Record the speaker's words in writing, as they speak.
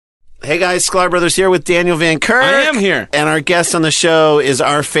Hey guys, Sklar Brothers here with Daniel Van Kirk. I am here. And our guest on the show is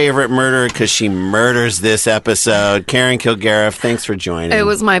our favorite murderer because she murders this episode. Karen Kilgariff, thanks for joining. It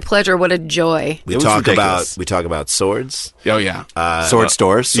was my pleasure. What a joy. We talk about swords. Oh, yeah. Sword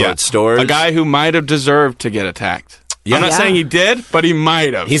stores. A guy who might have deserved to get attacked. Yeah. I'm not saying he did, but he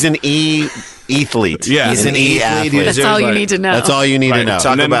might have. He's an athlete. Yeah. He's an athlete. That's all you need to know. That's all you need to know.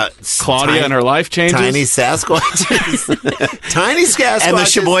 Talk about Claudia and her life changes. Tiny Sasquatches. Tiny Sasquatches. And the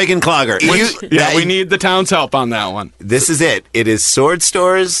Sheboygan Clogger. We need the town's help on that one. This is it. It is sword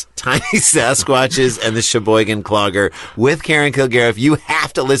stores, Tiny Sasquatches, and the Sheboygan Clogger with Karen Kilgariff. You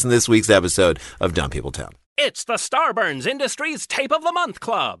have to listen to this week's episode of Dumb People Town. It's the Starburns Industries Tape of the Month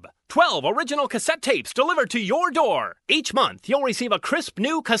Club. 12 original cassette tapes delivered to your door. Each month, you'll receive a crisp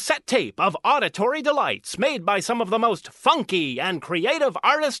new cassette tape of auditory delights made by some of the most funky and creative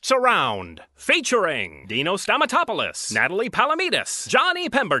artists around. Featuring Dino Stamatopoulos, Natalie Palamides, Johnny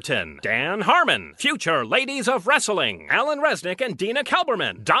Pemberton, Dan Harmon, future Ladies of Wrestling, Alan Resnick and Dina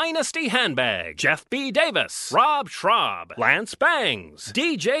Kelberman, Dynasty Handbag, Jeff B. Davis, Rob Schraub, Lance Bangs,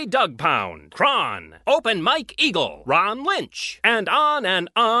 DJ Doug Pound, Kron, Open Mike Eagle, Ron Lynch, and on and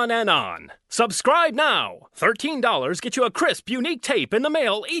on and on. Subscribe now. $13 gets you a crisp, unique tape in the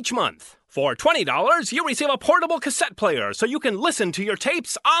mail each month. For $20, you receive a portable cassette player so you can listen to your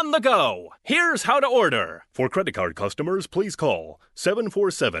tapes on the go. Here's how to order. For credit card customers, please call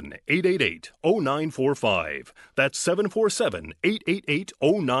 747-888-0945. That's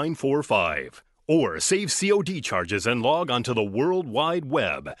 747-888-0945. Or save COD charges and log onto the World Wide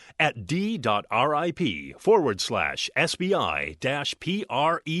Web at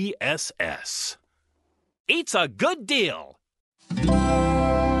d.rip/SBI-PRESS. It's a good deal. Feral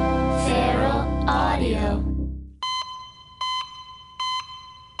Audio.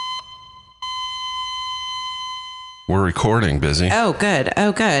 We're recording, Busy. Oh, good.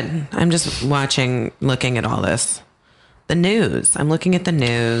 I'm just looking at all this. The news. I'm looking at the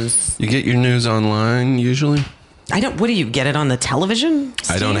news. You get your news online usually? What do you get it on the television,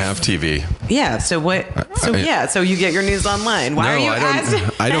 Steve? I don't have TV. Yeah. So what? So you get your news online. Why are you asking?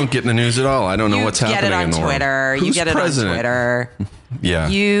 I don't get in the news at all. I don't know what's happening in the world. You get it on Twitter. Yeah.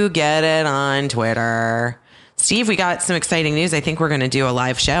 You get it on Twitter. Steve, we got some exciting news. I think we're going to do a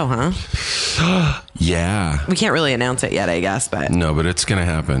live show, huh? Yeah. We can't really announce it yet, I guess, but no, but it's going to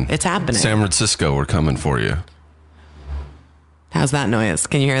happen. It's happening. San Francisco, we're coming for you. How's that noise?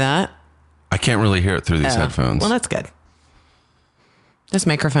 Can you hear that? I can't really hear it through these headphones. Well, that's good. This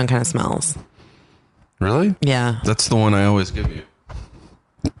microphone kind of smells. Really? Yeah. That's the one I always give you.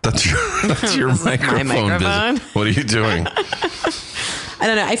 That's your microphone. My microphone. What are you doing? I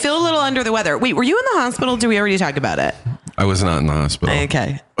don't know. I feel a little under the weather. Wait, were you in the hospital? Did we already talk about it? I was not in the hospital.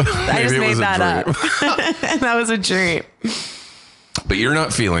 Okay. I just made that up. That was a dream. But you're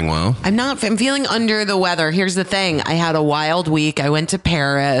not feeling well. I'm feeling under the weather. Here's the thing. I had a wild week. I went to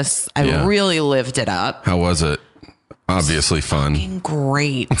Paris. I really lived it up. How was it? Obviously fun.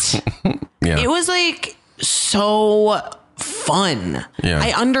 Great. Yeah. It was like so fun. Yeah.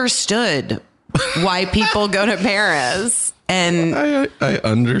 I understood why people go to Paris and I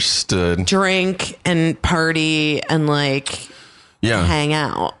understood. Drink and party and hang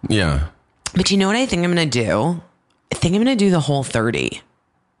out. Yeah. But you know what I think I'm going to do? I think I'm going to do the whole 30.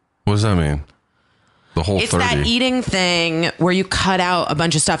 What does that mean? The whole 30? It's that eating thing where you cut out a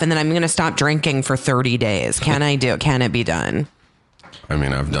bunch of stuff and then I'm going to stop drinking for 30 days. Can I do it? Can it be done? I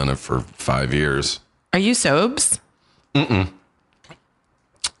mean, I've done it for 5 years. Are you sobs? I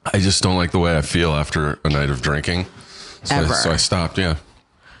just don't like the way I feel after a night of drinking. So I stopped, yeah.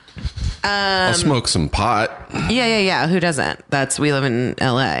 I'll smoke some pot. Yeah. Who doesn't? We live in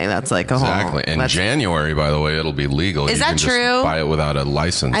LA. That's like a whole... Exactly. In January, by the way, it'll be legal. Is that true? Just buy it without a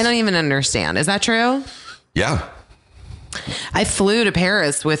license. I don't even understand. Is that true? Yeah. I flew to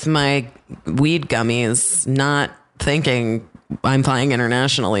Paris with my weed gummies, not thinking I'm flying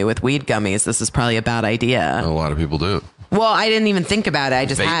internationally with weed gummies. This is probably a bad idea. A lot of people do. Well, I didn't even think about it. I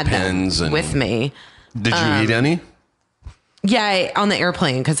just had them with me. Did you eat any? Yeah, on the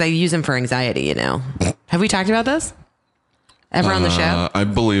airplane because I use them for anxiety, you know. Have we talked about this? Ever on the show? I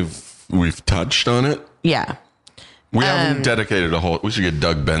believe we've touched on it. Yeah. We haven't dedicated we should get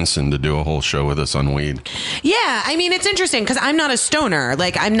Doug Benson to do a whole show with us on weed. Yeah. I mean, it's interesting because I'm not a stoner.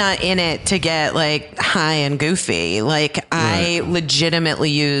 I'm not in it to get high and goofy. I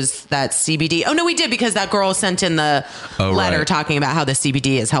legitimately use that CBD. Oh, no, we did because that girl sent in the letter talking about how the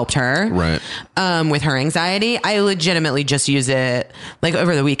CBD has helped her. Right. With her anxiety. I legitimately just use it.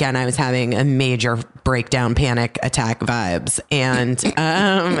 Over the weekend, I was having a major breakdown panic attack vibes. And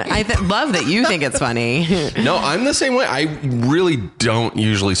I love that you think it's funny. No, I'm the same way. I really don't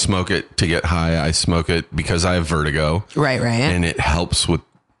usually smoke it to get high. I smoke it because I have vertigo. Right. And it helps with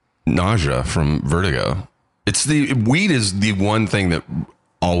nausea from vertigo. Weed is the one thing that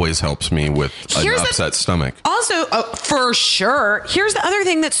always helps me with an upset stomach. Also, for sure, here's the other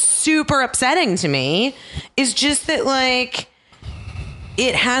thing that's super upsetting to me is just that, like,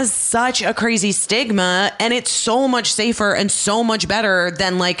 it has such a crazy stigma, and it's so much safer and so much better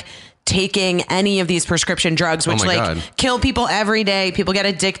than, like, taking any of these prescription drugs, which God. kill people every day. People get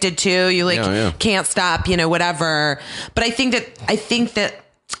addicted to. You can't stop, whatever. But I think that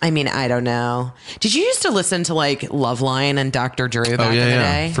I mean, I don't know. Did you used to listen to like Loveline and Dr. Drew back in the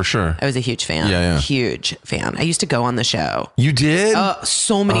day? For sure. I was a huge fan. Yeah. Huge fan. I used to go on the show. You did?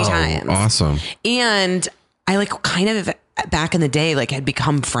 So many times. Awesome. And I like kind of back in the day, like had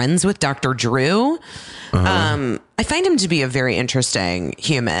become friends with Dr. Drew. I find him to be a very interesting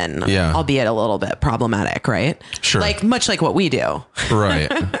human, albeit a little bit problematic, right? Sure. Like much like what we do.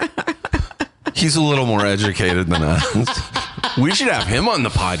 Right. He's a little more educated than us. We should have him on the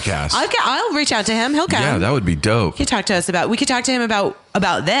podcast. I'll reach out to him. He'll come. Yeah, that would be dope. We could talk to him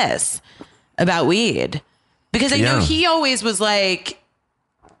about this, about weed. Because I know he always was like,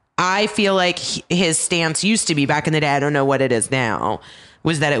 I feel like his stance used to be back in the day, I don't know what it is now,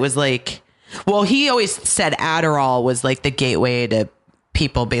 was that it was like, well, he always said Adderall was like the gateway to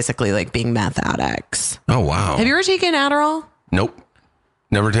people basically like being meth addicts. Oh, wow. Have you ever taken Adderall? Nope.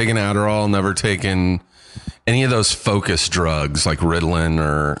 Never taken Adderall, never taken any of those focus drugs like Ritalin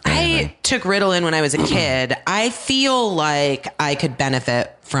or anything. I took Ritalin when I was a kid. I feel like I could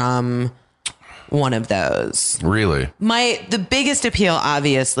benefit from one of those. Really? The biggest appeal,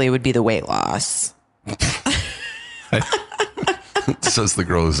 obviously, would be the weight loss. Says the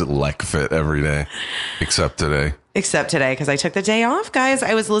girl who's at Lek Fit every day, except today. Except today, because I took the day off, guys.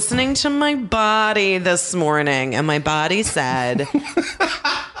 I was listening to my body this morning, and my body said,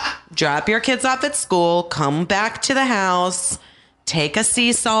 drop your kids off at school, come back to the house, take a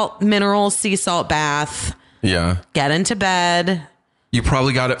mineral sea salt bath. Yeah. Get into bed. You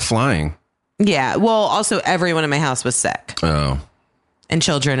probably got it flying. Yeah. Well, also, everyone in my house was sick. Oh. And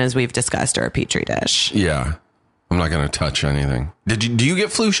children, as we've discussed, are a petri dish. Yeah. I'm not going to touch anything. Do you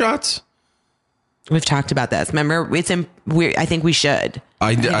get flu shots? We've talked about this. Remember, I think we should.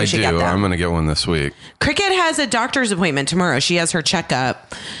 I do. I'm going to get one this week. Cricket has a doctor's appointment tomorrow. She has her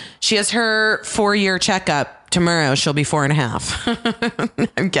checkup. She has her 4-year checkup tomorrow. She'll be 4.5.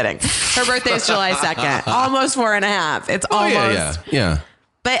 I'm kidding. Her birthday is July 2nd. Almost 4.5. It's almost. Yeah.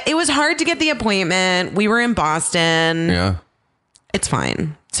 But it was hard to get the appointment. We were in Boston. Yeah. It's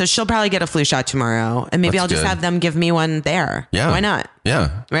fine. So she'll probably get a flu shot tomorrow. And maybe I'll just have them give me one there. Yeah. Why not?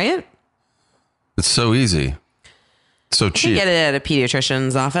 Yeah. Right? It's so easy. So cheap. You can get it at a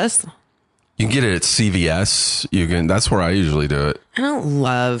pediatrician's office. You can get it at CVS. That's where I usually do it. I don't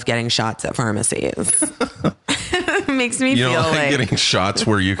love getting shots at pharmacies. It makes me feel like getting shots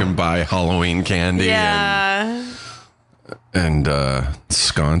where you can buy Halloween candy and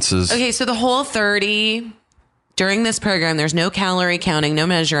sconces. Okay, so the Whole30 during this program, there's no calorie counting, no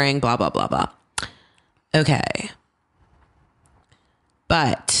measuring, blah, blah, blah, blah. Okay.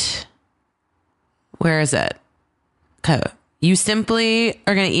 But where is it? Okay. You simply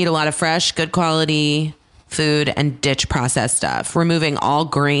are going to eat a lot of fresh, good quality food and ditch processed stuff, removing all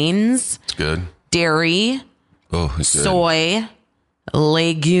grains, it's good, dairy, soy,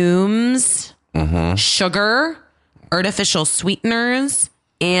 legumes, sugar, artificial sweeteners,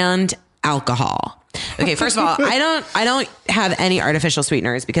 and alcohol. Okay, first of all, I don't have any artificial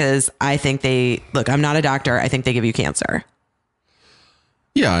sweeteners because I think I'm not a doctor. I think they give you cancer.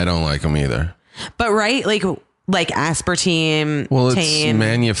 Yeah, I don't like them either. But right, like aspartame. Well, it's tame,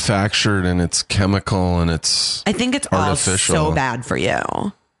 manufactured and it's chemical and it's I think it's artificial. all so bad for you.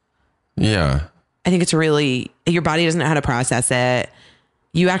 Yeah. I think it's really, your body doesn't know how to process it.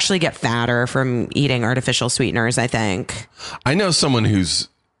 You actually get fatter from eating artificial sweeteners, I think. I know someone who's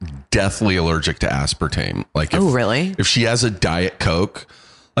deathly allergic to aspartame. Like, really? If she has a Diet Coke,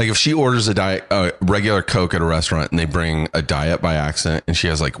 like if she orders a regular Coke at a restaurant and they bring a diet by accident and she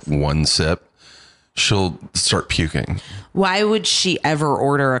has like one sip, she'll start puking. Why would she ever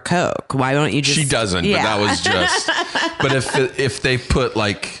order a Coke? Why don't you just... She doesn't, but that was just... But if they put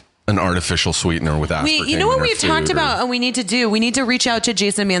like an artificial sweetener with aspartame, you know what we've talked about and we need to do? We need to reach out to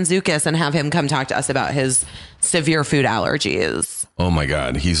Jason Mantzoukas and have him come talk to us about his severe food allergies. Oh my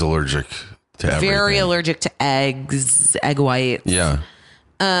God, he's allergic to everything. Very allergic to eggs, egg whites. Yeah.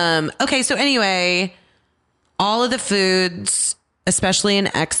 Okay, so anyway, all of the foods especially in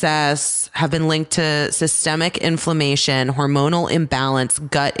excess, have been linked to systemic inflammation, hormonal imbalance,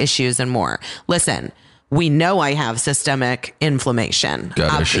 gut issues, and more. Listen, we know I have systemic inflammation.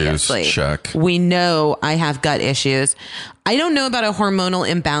 Gut obviously. issues, check. We know I have gut issues. I don't know about a hormonal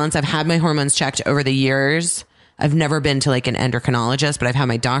imbalance. I've had my hormones checked over the years. I've never been to like an endocrinologist, but I've had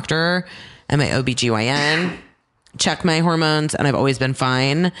my doctor and my OBGYN check my hormones, and I've always been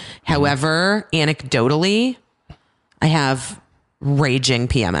fine. However, anecdotally, I have raging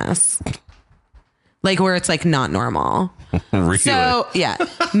PMS. Like where it's like not normal. Really? So yeah,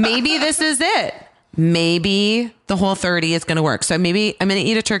 maybe this is it. Maybe the Whole30 is going to work. So maybe I'm going to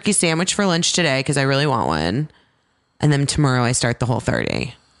eat a turkey sandwich for lunch today because I really want one. And then tomorrow I start the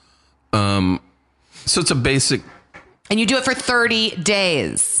Whole30. So it's a basic... And you do it for 30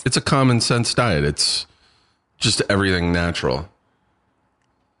 days. It's a common sense diet. It's just everything natural.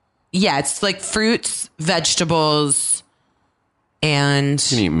 Yeah, it's like fruits, vegetables, and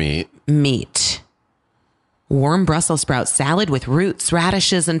You can eat meat. meat. Warm Brussels sprout salad with roots,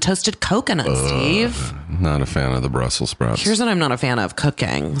 radishes, and toasted coconut, Steve. Not a fan of the Brussels sprouts. Here's what I'm not a fan of: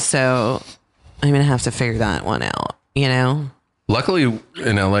 cooking. So I'm going to have to figure that one out, you know? Luckily,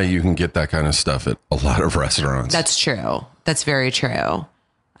 in LA, you can get that kind of stuff at a lot of restaurants. That's true. That's very true.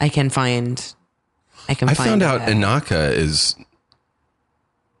 I found out it. Inaka is...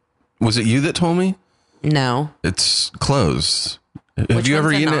 Was it you that told me? No. It's closed. Have Which you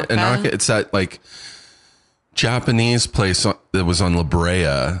ever one's eaten Inaka? it? Inaka? It's that like Japanese place that was on La Brea.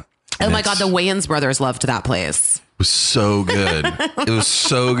 Oh And my God, the Wayans brothers loved that place. It was so good. It was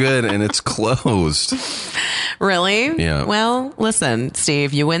so good, and it's closed. Really? Yeah. Well, listen,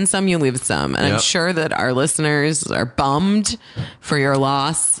 Steve, you win some, you lose some. And I'm Yep. sure that our listeners are bummed for your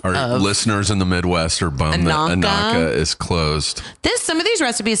loss Our of listeners in the Midwest are bummed that Inaka. Inaka is closed. Some of these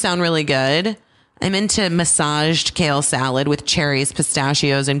recipes sound really good. I'm into massaged kale salad with cherries,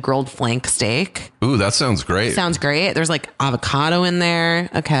 pistachios, and grilled flank steak. Ooh, that sounds great. Sounds great. There's like avocado in there.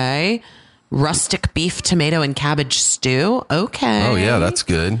 Okay. Rustic beef, tomato, and cabbage stew. Okay. Oh, yeah, that's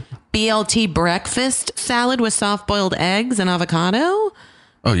good. BLT breakfast salad with soft boiled eggs and avocado.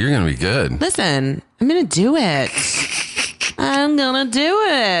 Oh, you're going to be good. Listen, I'm going to do it. I'm going to do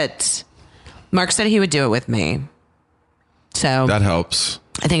it. Mark said he would do it with me. So That helps.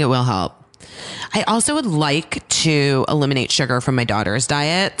 I think it will help. I also would like to eliminate sugar from my daughter's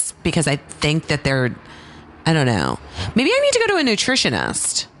diets because I think that I don't know. Maybe I need to go to a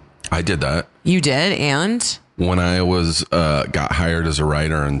nutritionist. I did that. You did? And? When I was got hired as a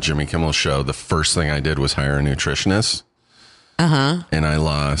writer on Jimmy Kimmel's show, the first thing I did was hire a nutritionist. Uh-huh. And I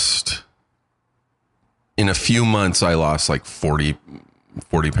lost, in a few months, I lost like 40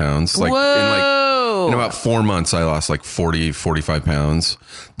 pounds. Like Whoa. in about 4 months, I lost like 45 pounds.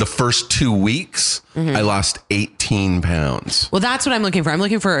 The first 2 weeks, I lost 18 pounds. Well, that's what I'm looking for. I'm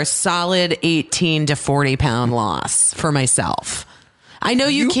looking for a solid 18 to 40 pound loss for myself. I know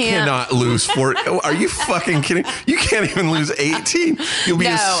you can't. Cannot lose 40. Are you fucking kidding? You can't even lose 18. You'll be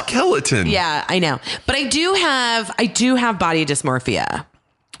a skeleton. Yeah, I know. But I do have body dysmorphia.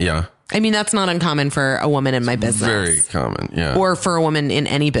 Yeah. I mean, that's not uncommon for a woman in my business. Very common. Yeah. Or for a woman in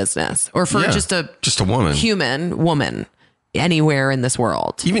any business. Or for just a woman. Human woman anywhere in this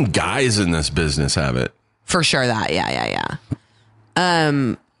world. Even guys in this business have it. For sure that. Yeah.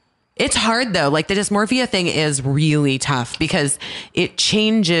 It's hard though. Like the dysmorphia thing is really tough because it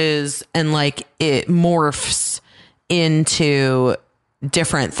changes and like it morphs into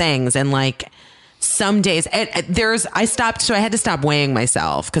different things. And like some days I had to stop weighing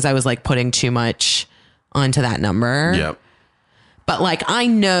myself because I was like putting too much onto that number. Yep. But like, I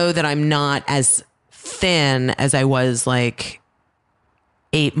know that I'm not as thin as I was like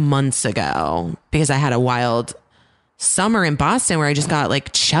 8 months ago because I had a wild summer in Boston where I just got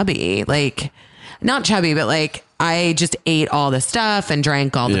like chubby, like not chubby, but like I just ate all the stuff and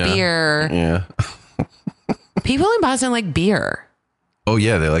drank all the beer. Yeah. People in Boston like beer. Oh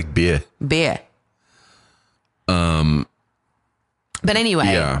yeah, they like beer. But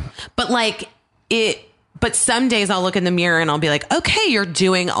anyway, Yeah. But some days I'll look in the mirror and I'll be like, okay, you're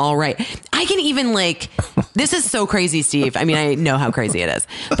doing all right. I can even like, this is so crazy, Steve. I mean, I know how crazy it is,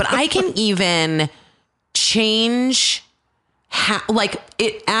 but I can even change like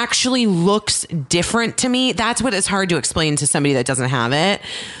it actually looks different to me. That's what is hard to explain to somebody that doesn't have it.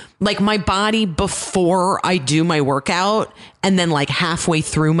 Like my body before I do my workout and then like halfway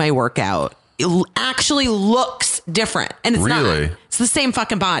through my workout, it actually looks different. And it's Really? not. It's the same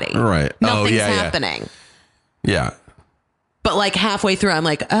fucking body. Right. Nothing's Yeah. happening. Yeah. But like halfway through, I'm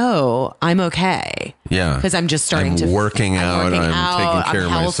like, oh, I'm okay. Yeah. Because I'm just starting I'm working out. I'm taking care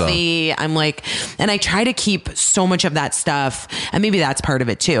of healthy. I'm like, and I try to keep so much of that stuff. And maybe that's part of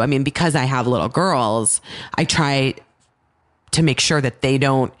it too. I mean, because I have little girls, I try to make sure that they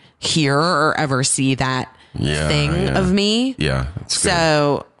don't hear or ever see that thing of me. Yeah. That's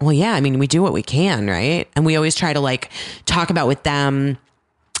so, well, yeah, I mean, we do what we can, right? And we always try to like talk about with them,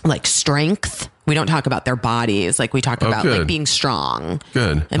 like strength. We don't talk about their bodies. Like we talk about like being strong.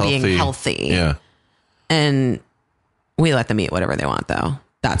 Good. And being healthy. Yeah. And we let them eat whatever they want though.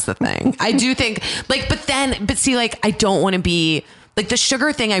 That's the thing. I do think like, but see, like, I don't want to be like the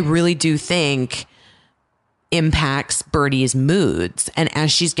sugar thing. I really do think impacts Birdie's moods. And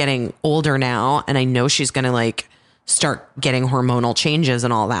as she's getting older now, and I know she's going to like start getting hormonal changes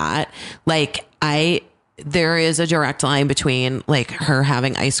and all that, like there is a direct line between like her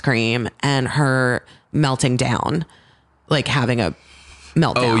having ice cream and her melting down, like having a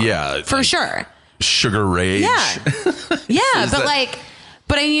meltdown. Oh yeah. For sure. Sugar rage. Yeah. Yeah.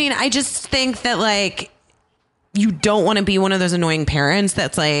 But I mean, I just think that like, you don't want to be one of those annoying parents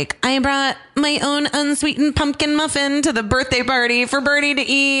that's like, I brought my own unsweetened pumpkin muffin to the birthday party for Birdie to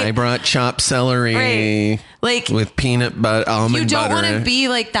eat. I brought chopped celery, right. Like with peanut butter, almond butter. You don't want to be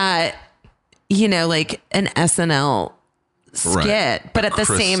like that, you know, like an SNL skit, right. But at the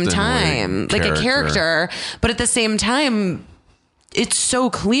same time, like a character, but at the same time, it's so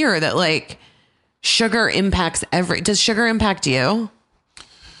clear that like sugar impacts does sugar impact you?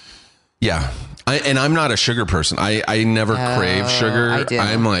 Yeah. I'm not a sugar person. I never crave sugar. I do.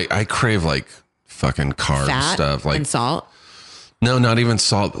 I crave like fucking carb fat stuff. Like and salt? No, not even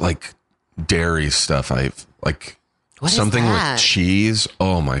salt, like dairy stuff. I've like something with cheese.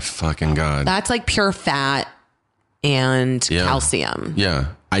 Oh my fucking God. That's like pure fat and calcium. Yeah.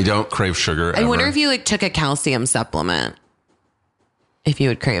 I don't crave sugar. I wonder if you like took a calcium supplement, if you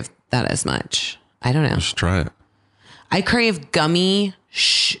would crave that as much. I don't know. Just try it. I crave gummy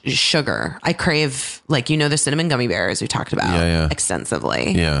sugar. I crave, like, you know, the cinnamon gummy bears we talked about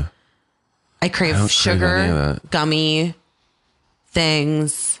extensively. Yeah. I crave sugar, gummy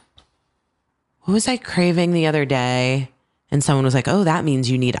things. What was I craving the other day? And someone was like, oh, that means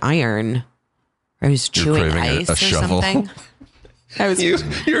you need iron. Or I was chewing ice or shovel. something.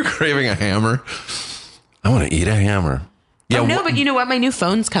 You're craving a hammer. I want to eat a hammer. Yeah. Oh, no, but you know what? My new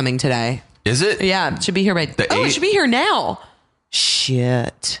phone's coming today. Is it? Yeah. It should be here by... it should be here now.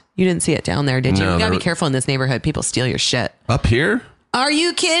 Shit. You didn't see it down there, did you? No, you gotta be careful in this neighborhood. People steal your shit. Up here? Are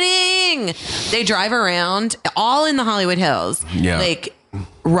you kidding? They drive around all in the Hollywood Hills. Yeah. Like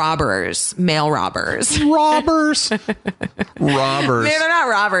robbers, male robbers. Robbers. They're not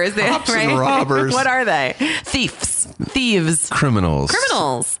robbers. They're right? Robbers. What are they? Thieves. Criminals.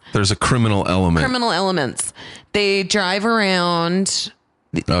 There's a criminal element. Criminal elements. They drive around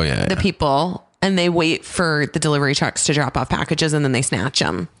the people, and they wait for the delivery trucks to drop off packages, and then they snatch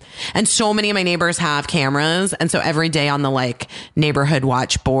them. And so many of my neighbors have cameras. And so every day on the like neighborhood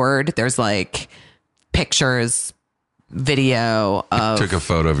watch board, there's like pictures, video of... Took a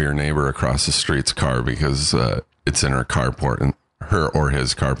photo of your neighbor across the street's car because it's in her carport, and her or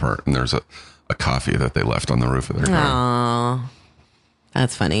his carport, and there's a coffee that they left on the roof of their car. Aww.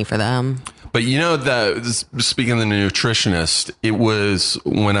 That's funny for them. But you know, speaking of the nutritionist, it was,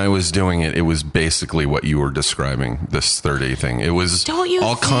 when I was doing it, it was basically what you were describing, this 30 thing. It was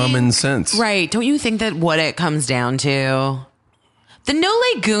common sense. Right. Don't you think that what it comes down to? The no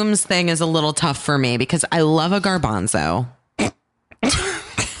legumes thing is a little tough for me because I love a garbanzo.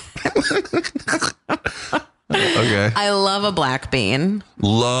 Okay. I love a black bean.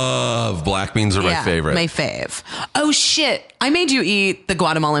 Love black beans are my favorite. My fave. Oh shit. I made you eat the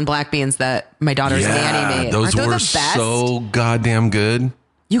Guatemalan black beans that my daughter's nanny made. Those were the best? So goddamn good.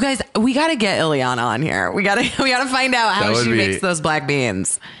 You guys, we got to get Ileana on here. We got to find out how she makes those black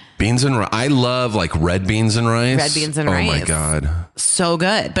beans. Beans and rice. I love like red beans and rice. Red beans and rice. Oh my God. So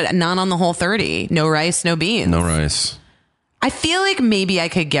good, but not on the whole 30. No rice, no beans. No rice. I feel like maybe I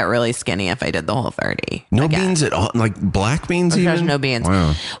could get really skinny if I did the whole 30. No beans at all? Like black beans even? No beans.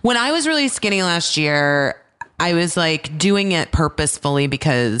 Wow. When I was really skinny last year, I was like doing it purposefully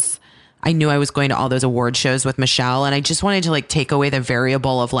because I knew I was going to all those award shows with Michelle, and I just wanted to like take away the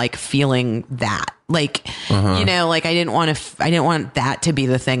variable of like feeling that. Like, you know, like I didn't want that to be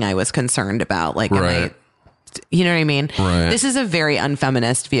the thing I was concerned about. Like, right. You know what I mean? Right. This is a very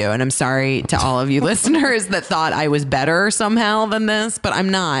unfeminist view, and I'm sorry to all of you listeners that thought I was better somehow than this, but I'm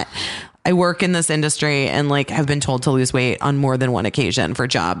not. I work in this industry and like have been told to lose weight on more than one occasion for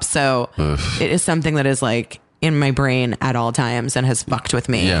jobs. So it is something that is like in my brain at all times and has fucked with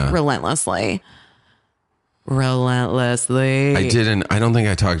me relentlessly. relentlessly. I didn't. I don't think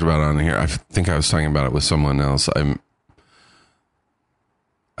I talked about it on here. I think I was talking about it with someone else. I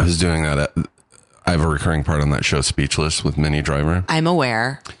was doing that. I have a recurring part on that show, Speechless, with Minnie Driver. I'm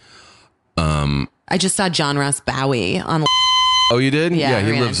aware. I just saw John Ross Bowie on. Oh, you did? Yeah,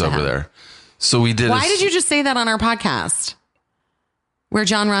 He lives over there. So we did. Why did you just say that on our podcast? Where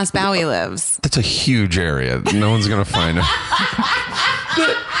John Ross Bowie lives. That's a huge area. No one's gonna find it.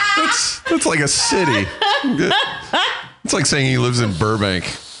 That's like a city. It's like saying he lives in Burbank.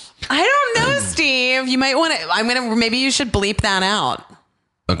 I don't know, Steve. You might want to. Maybe you should bleep that out.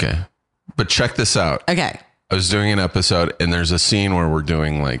 Okay, but check this out. Okay. I was doing an episode, and there's a scene where we're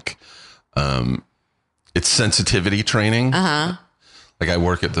doing like, it's sensitivity training. Like I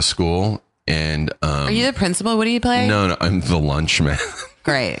work at the school, and are you the principal? What do you play? No, I'm the lunch man.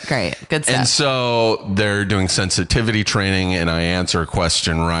 Great, good stuff. And so they're doing sensitivity training, and I answer a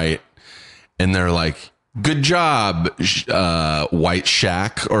question right, and they're like, "Good job, White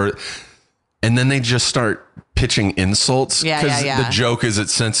Shack," and then they just start pitching insults. Yeah. The joke is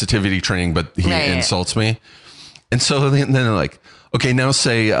it's sensitivity training, but he insults me, and so then they're like, "Okay, now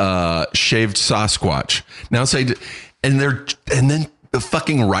say shaved Sasquatch." Now say, and then the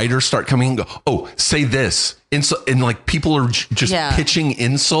fucking writers start coming and go, "Oh, say this." And like people are just pitching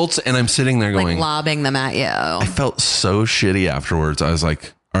insults, and I'm sitting there going, like lobbing them at you. I felt so shitty afterwards. I was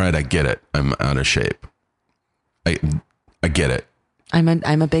like, all right, I get it. I'm out of shape. I get it. I'm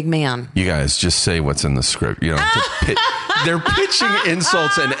a big man. You guys just say what's in the script. You know, they're pitching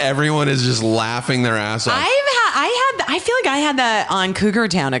insults, and everyone is just laughing their ass off. I feel like I had that on Cougar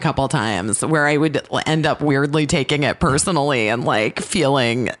Town a couple times where I would end up weirdly taking it personally and like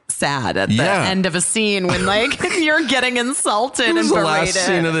feeling sad at the end of a scene when like you're getting insulted and berated. It was the last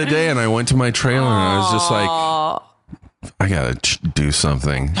scene of the day, and I went to my trailer and I was just like, I gotta do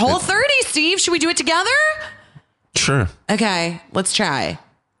something. Whole 30, Steve. Should we do it together? Sure. Okay, let's try.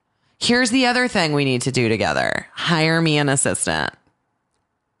 Here's the other thing we need to do together. Hire me an assistant.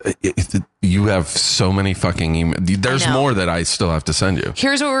 You have so many fucking emails. There's more that I still have to send you.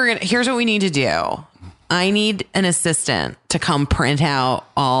 Here's what we need to do. I need an assistant to come print out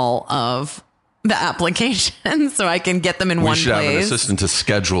all of the applications so I can get them in one place. We should have an assistant to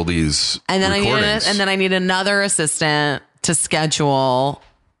schedule these recordings. I need another assistant to schedule.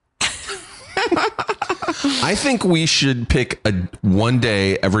 I think we should pick one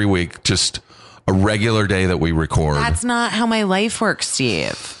day every week, just a regular day that we record. That's not how my life works,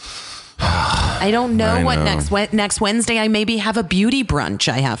 Steve. I don't know what next Wednesday I maybe have a beauty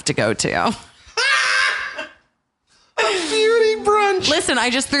brunch I have to go to. A beauty brunch. Listen,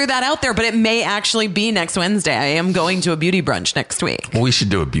 I just threw that out there, but it may actually be next Wednesday. I am going to a beauty brunch next week. Well, we should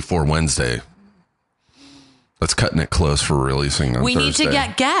do it before Wednesday. That's cutting it close for releasing on Thursday. We need to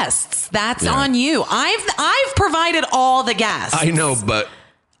get guests. That's on you. I've provided all the guests. I know, but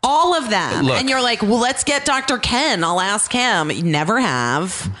all of them. Look, and you're like, well, let's get Dr. Ken. I'll ask him. You never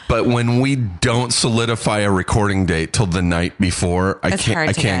have. But when we don't solidify a recording date till the night before, I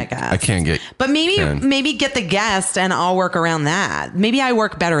can't get. But maybe get the guest and I'll work around that. Maybe I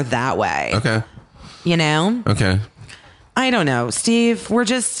work better that way. Okay. You know? Okay. I don't know, Steve. We're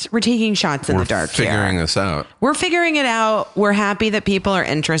taking shots in the dark here. We're figuring this out. We're figuring it out. We're happy that people are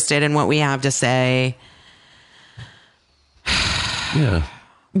interested in what we have to say. Yeah.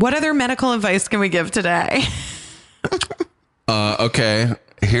 What other medical advice can we give today? Okay.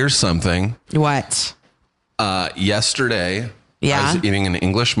 Here's something. What? Yesterday, I was eating an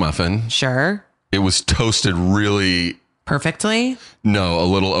English muffin. Sure. It was toasted really... Perfectly? No, a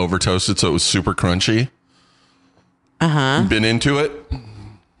little over toasted, so it was super crunchy. Uh-huh. Been into it?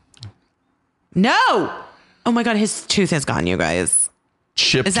 No! Oh my God, his tooth has gone, you guys.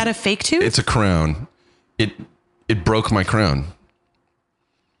 Chipped. Is that a fake tooth? It's a crown. It broke my crown.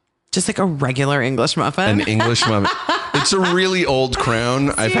 Just like a regular English muffin? An English muffin. It's a really old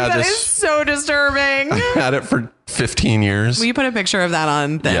crown. I've had this. That is so disturbing. I've had it for 15 years. Will you put a picture of that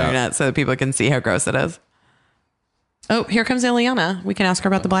on the internet so that people can see how gross it is? Oh, here comes Ileana. We can ask her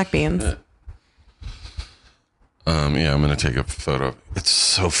about the black beans. Yeah, I'm going to take a photo. It's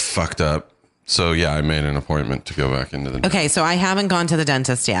so fucked up. So yeah, I made an appointment to go back into the... Okay, so I haven't gone to the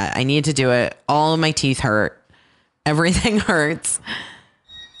dentist yet. I need to do it. All of my teeth hurt. Everything hurts.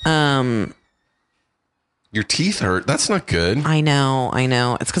 Your teeth hurt? That's not good. I know.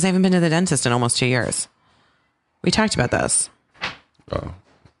 It's because I haven't been to the dentist in almost 2 years. We talked about this. Oh,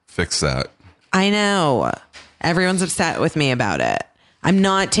 fix that. I know. Everyone's upset with me about it. I'm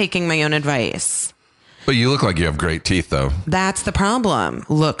not taking my own advice. But you look like you have great teeth, though. That's the problem.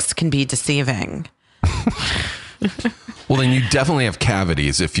 Looks can be deceiving. Well, then you definitely have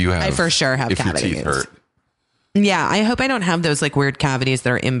cavities if you have... I for sure have if cavities. Your teeth hurt. Yeah, I hope I don't have those like weird cavities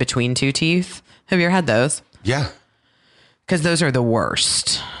that are in between two teeth. Have you ever had those? Yeah. Because those are the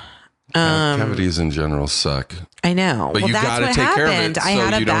worst. Cavities in general suck. I know. But well, you that's gotta what take care of happened. it I so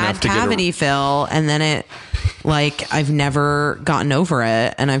had a you don't bad have to get a- cavity fill, and then it, like, I've never gotten over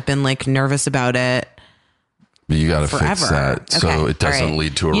it, and I've been like nervous about it But you got to forever. fix that so Okay, it doesn't all right.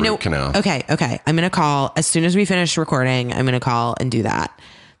 lead to a root canal. Okay. I'm going to call as soon as we finish recording. I'm going to call and do that.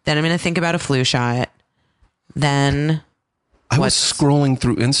 Then I'm going to think about a flu shot. Then I was scrolling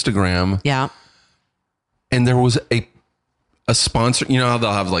through Instagram yeah. and there was a sponsor. You know how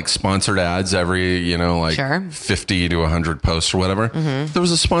they'll have like sponsored ads every, like Sure. 50 to 100 posts or whatever. Mm-hmm. There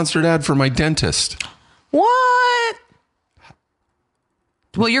was a sponsored ad for my dentist. What?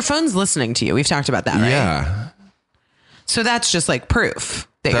 Well, your phone's listening to you. We've talked about that, right? Yeah. So that's just like proof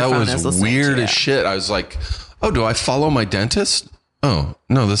that your That phone is was listening weird to as you. shit. I was like, oh, do I follow my dentist? Oh,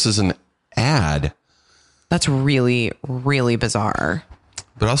 no, this is an ad. That's really, really bizarre.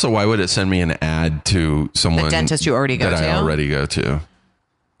 But also, why would it send me an ad to someone dentist you already go that to? I already go to?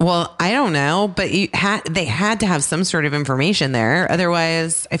 Well, I don't know, but they had to have some sort of information there.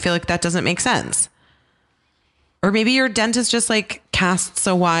 Otherwise, I feel like that doesn't make sense. Or maybe your dentist just like casts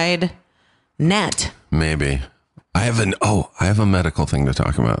a wide net. Maybe. I have a medical thing to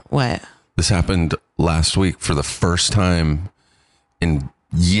talk about. What? This happened last week for the first time in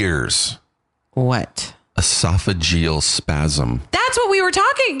years. What? Esophageal spasm. That's what we were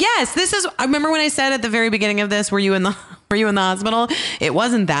talking. Yes, this is. I remember when I said at the very beginning of this, were you in the hospital? It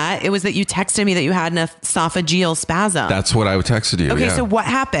wasn't that. It was that you texted me that you had an esophageal spasm. That's what I texted you. Okay, yeah. so what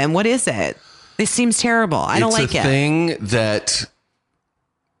happened? What is it? This seems terrible. I don't like It's a it. thing that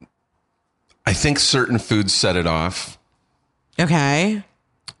I think certain foods set it off. Okay.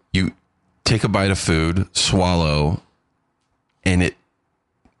 You take a bite of food, swallow, and it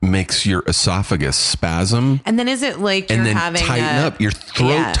makes your esophagus spasm. And then is it like you're And then having tighten up. Your throat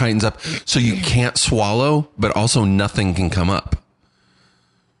Yeah. tightens up so you can't swallow, but also nothing can come up.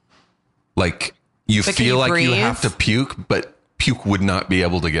 Like you But can feel you like you breathe? have to puke, but puke would not be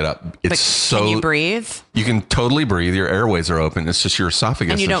able to get up. It's But so can you breathe? You can totally breathe. Your airways are open. It's just your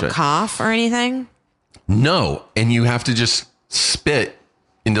esophagus. And you don't shit. cough or anything? No, and you have to just spit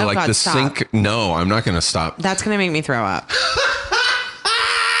into Oh, like God, the stop. sink. No, I'm not going to stop. That's going to make me throw up.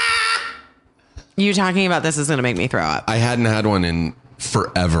 You talking about this is going to make me throw up. I hadn't had one in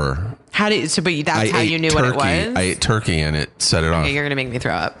forever. How did so? But that's how ate you knew turkey. what it was. I ate turkey and it set it off. Okay, you're going to make me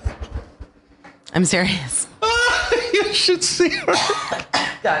throw up. I'm serious. You should see her.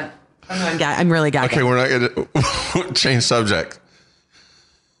 Done. I'm really gagging. Okay, we're not going to change subject.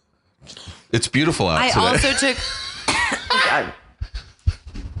 It's beautiful out today.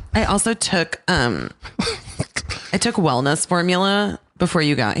 I also took I took wellness formula before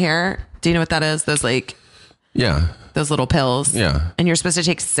you got here. Do you know what that is? Those those little pills. Yeah. And you're supposed to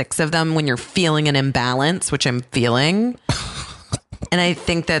take 6 of them when you're feeling an imbalance, which I'm feeling. And I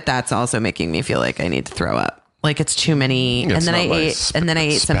think that that's also making me feel like I need to throw up. Like it's too many. It's and then not I my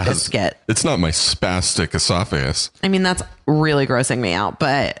ate some biscuit. It's not my spastic esophagus. I mean, that's really grossing me out,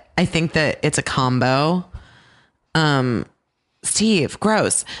 but I think that it's a combo. Steve,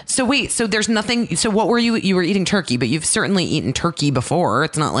 gross. So wait, so there's nothing. So what were you were eating turkey, but you've certainly eaten turkey before.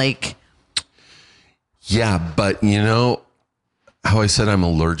 It's not like. Yeah, but you know how I said I'm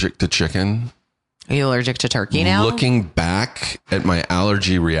allergic to chicken? Are you allergic to turkey now? Looking back at my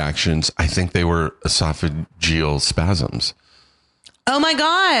allergy reactions, I think they were esophageal spasms. Oh my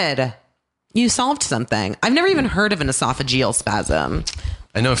God. You solved something. I've never even heard of an esophageal spasm.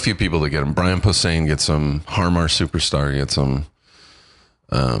 I know a few people that get them. Brian Posehn gets them. Harmar Superstar gets them.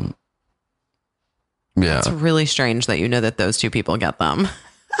 Yeah. It's really strange that you know that those 2 people get them.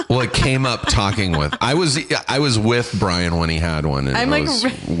 Well, it came up talking with. I was with Brian when he had one, and I'm it like,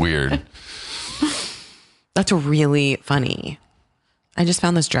 was weird. That's really funny. I just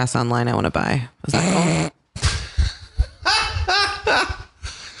found this dress online I want to buy. Is that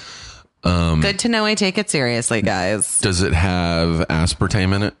cool? Good to know I take it seriously, guys. Does it have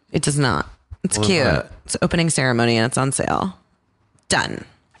aspartame in it? It does not. It's What is cute. that? It's opening ceremony and it's on sale. Done.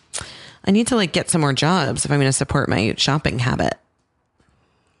 I need to like get some more jobs if I'm going to support my shopping habit.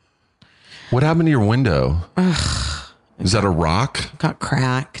 What happened to your window? Is that a rock? Got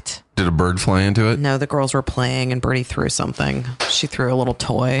cracked. Did a bird fly into it? No, the girls were playing and Birdie threw something. She threw a little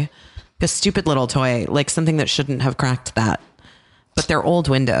toy. A stupid little toy, like something that shouldn't have cracked that. But they're old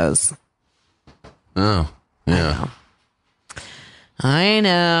windows. Oh, yeah. I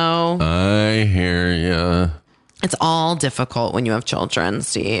know. I hear ya. It's all difficult when you have children,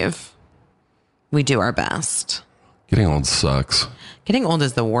 Steve. We do our best. Getting old sucks. Getting old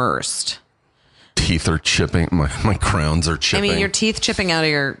is the worst. teeth are chipping. My crowns are I chipping. mean, your teeth chipping out of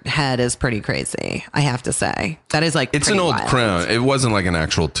your head is pretty crazy. I have to say that is like it's an pretty old wild. crown. It wasn't like an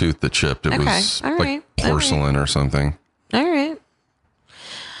actual tooth that chipped. It was All like right. porcelain or something. All right.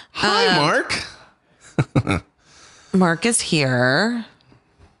 Hi, Mark. Mark is here.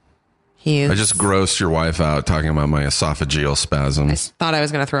 I just grossed your wife out talking about my esophageal I spasms. thought I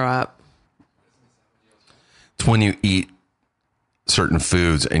was going to throw up. It's when you eat certain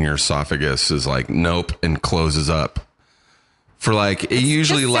foods and your esophagus is like, nope, and closes up. For like, it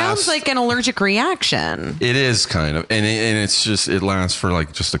usually Just lasts. sounds like an allergic reaction. It is kind of. And it's just, it lasts for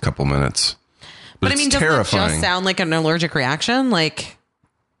like just a couple minutes. But I it's mean, doesn't it terrifying. just sound like an allergic reaction? Like,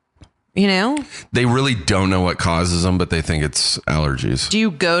 you know? They really don't know what causes them, but they think it's allergies. Do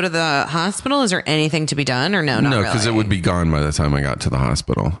you go to the hospital? Is there anything to be done or no? Not No, because really? it would be gone by the time I got to the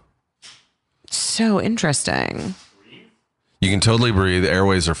hospital. So interesting. You can totally breathe.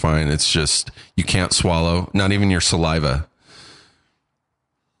 Airways are fine. It's just you can't swallow, not even your saliva.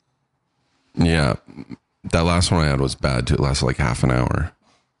 Yeah. That last one I had was bad too. It lasted like half an hour.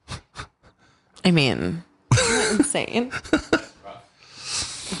 I mean, insane.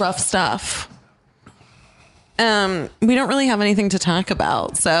 Rough stuff. We don't really have anything to talk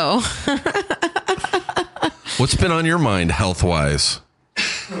about, so What's been on your mind health-wise?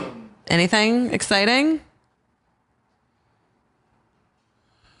 anything exciting?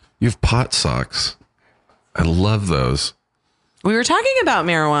 You have pot socks. I love those. We were talking about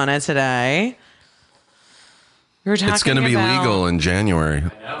marijuana today. We were talking It's going to be about legal in January.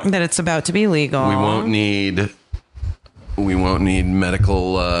 that it's about to be legal. We won't need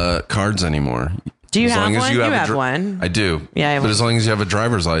medical cards anymore. Do you As have long as one? you have, You a have one. I do. Yeah, I have but one. as long as you have a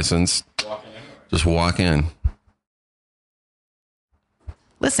driver's license, just walk in.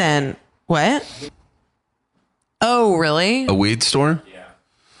 Listen, what? Oh, really? A weed store?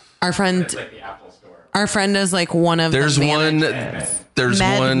 Our friend is like one of There's the one. There's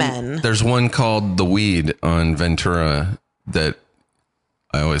MedMen. There's one called The Weed on Ventura that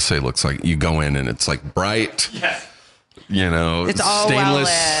I always say looks like you go in and it's like bright. Yes. You know, It's all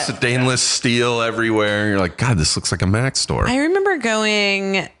stainless steel everywhere. You're like, God, this looks like a Mac store. I remember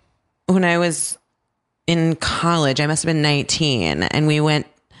going when I was in college. I must have been 19, and we went.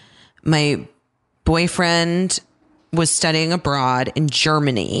 My boyfriend was studying abroad in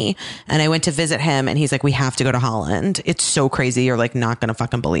Germany, and I went to visit him, and he's like, we have to go to Holland. It's so crazy. You're like not going to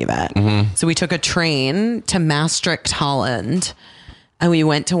fucking believe it. Mm-hmm. So we took a train to Maastricht, Holland, and we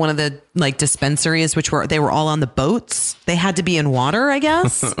went to one of the like dispensaries, they were all on the boats. They had to be in water, I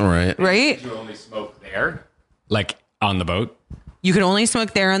guess. Right. Right? You only smoke there? Like on the boat? You could only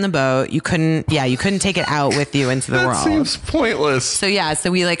smoke there on the boat. You couldn't take it out with you into the That world. seems pointless. So we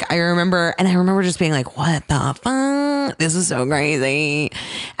I remember just being like, what the fuck? This is so crazy.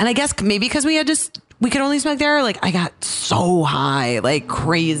 And I guess maybe because we could only smoke there. Like I got so high, like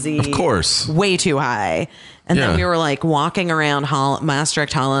crazy. Of course. Way too high. And Yeah. then we were like walking around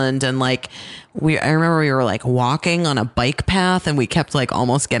Maastricht, Holland, and like I remember we were like walking on a bike path, and we kept like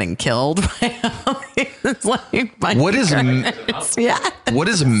almost getting killed by What is yeah. what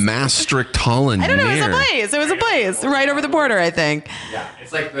is Maastricht, Holland? I don't know. near? It was a place right over the border, I think. Yeah.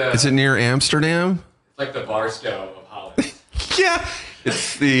 It's like the Is it near Amsterdam? Barstow of Holland. Yeah.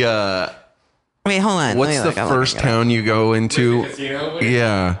 It's the Wait, hold on. what's Let me the look. first town you go into? Casino?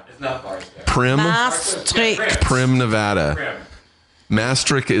 Yeah. It's not Barstow. Prim, Maastricht. Prim, Nevada. Prim.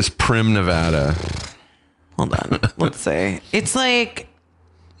 Maastricht is Prim, Nevada. Hold on. Let's see. It's like,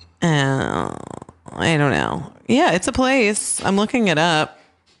 I don't know. Yeah, it's a place. I'm looking it up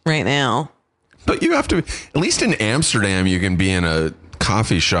right now. But you have to, at least in Amsterdam, you can be in a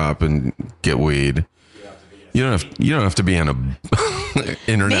coffee shop and get weed. You don't have to be in a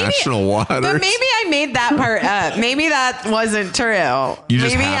international water. But maybe I made that part up. Maybe that wasn't true. You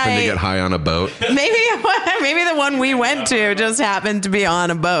just maybe happened to get high on a boat. Maybe the one we went to just happened to be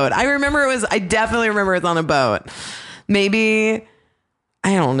on a boat. I definitely remember it was on a boat. Maybe,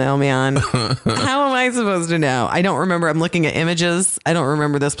 I don't know, man. How am I supposed to know? I don't remember. I'm looking at images. I don't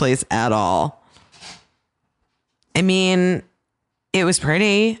remember this place at all. I mean, it was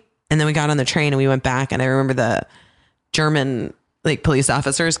pretty. And then we got on the train and we went back, and I remember the German like police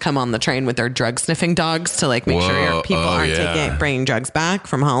officers come on the train with their drug sniffing dogs to like make sure your people aren't bringing drugs back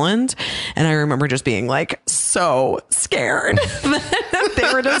from Holland. And I remember just being like so scared that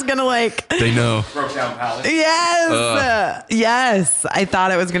they were just gonna like, They know. Broke down pallets. yes. I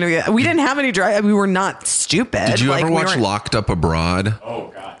thought it was gonna be. We didn't have any drug. We were not stupid. Did you ever we watch weren't- Locked Up Abroad?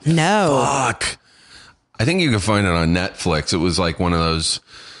 Oh, God. No. Fuck. I think you can find it on Netflix. It was like one of those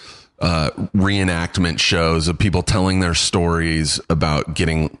reenactment shows of people telling their stories about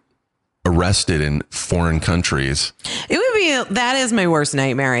getting arrested in foreign countries. It would be, that is my worst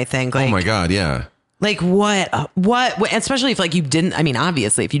nightmare, I think. Like, Oh my God, yeah. like what, especially if like you didn't, I mean,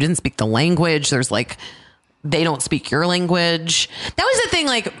 obviously if you didn't speak the language, there's like, they don't speak your language. That was the thing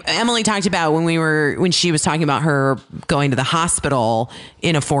like Emily talked about when she was talking about her going to the hospital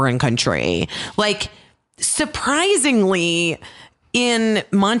in a foreign country. Like, surprisingly, in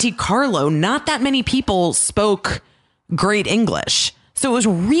Monte Carlo, not that many people spoke great English. So it was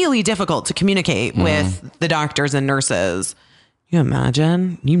really difficult to communicate with the doctors and nurses. You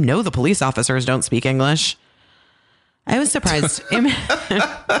imagine? You know the police officers don't speak English. I was surprised.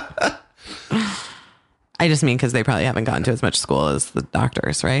 I just mean because they probably haven't gotten to as much school as the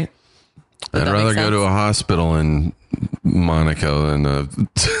doctors, right? I'd rather go to a hospital in Monaco than a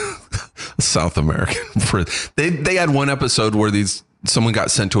South American prison. They had one episode where someone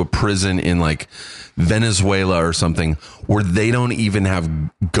got sent to a prison in like Venezuela or something where they don't even have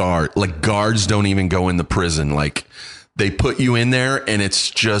guards don't even go in the prison. Like they put you in there and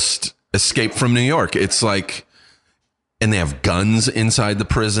it's just Escape from New York. It's like, and they have guns inside the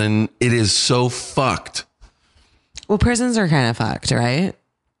prison. It is so fucked. Well, prisons are kind of fucked, right?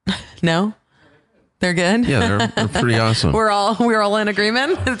 No? They're good? Yeah, they're pretty awesome. We're all in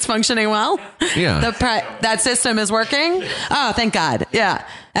agreement. It's functioning well. Yeah. That system is working. Oh, thank God. Yeah.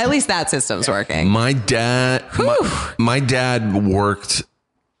 At least that system's working. My dad worked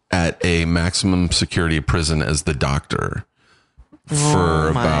at a maximum security prison as the doctor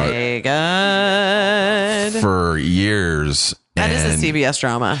for for years. That is a CBS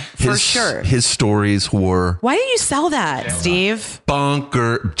drama for sure. His stories were Why didn't you sell that, Steve?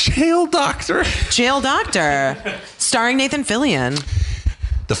 bonker. Jail doctor. Jail Doctor, starring Nathan Fillion.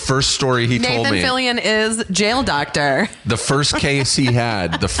 The first story he told Nathan me. Fillion is Jail Doctor. The first case he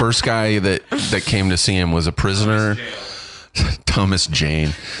had, the first guy that came to see him was a prisoner, Thomas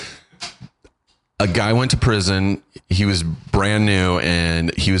Jane. A guy went to prison. He was brand new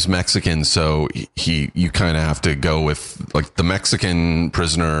and he was Mexican. So you kind of have to go with like the Mexican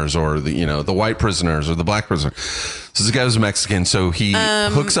prisoners or the white prisoners or the black prisoners. So this guy was Mexican. So he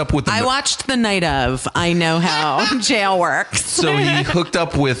hooks up with I watched The Night of. I know how jail works. So he hooked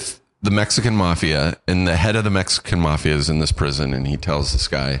up with the Mexican mafia, and the head of the Mexican mafia is in this prison. And he tells this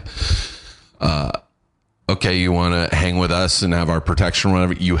guy, okay, you want to hang with us and have our protection or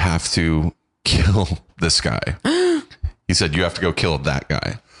whatever, you have to kill this guy. He said, you have to go kill that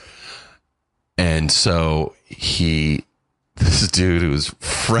guy. And so this dude who was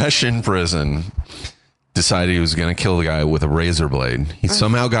fresh in prison decided he was going to kill the guy with a razor blade. He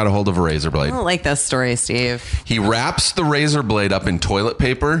somehow got a hold of a razor blade. I don't like this story, Steve. He wraps the razor blade up in toilet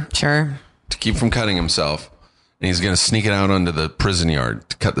paper Sure. to keep from cutting himself. And he's going to sneak it out onto the prison yard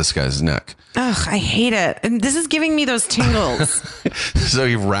to cut this guy's neck. Ugh, I hate it. And this is giving me those tingles. So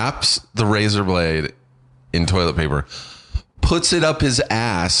he wraps the razor blade in toilet paper, puts it up his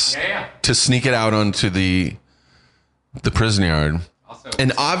ass to sneak it out onto the prison yard.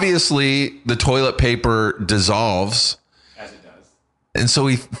 And obviously the toilet paper dissolves. As it does. And so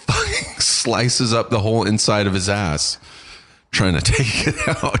he fucking slices up the whole inside of his ass trying to take it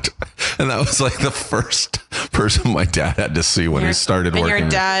out. And that was like the first person my dad had to see when he started working. And your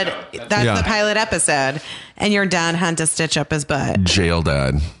dad, that's the pilot episode. And your dad had to stitch up his butt. Jail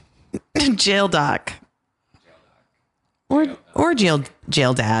dad. Jail doc. Or jail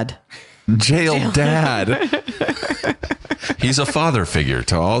dad. Jail dad. He's a father figure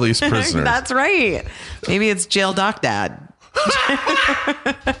to all these prisoners. That's right. Maybe it's jail doc dad.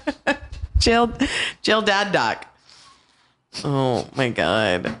 jail dad doc. Oh my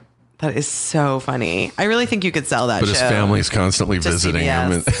God. That is so funny. I really think you could sell that but show. his family's constantly to visiting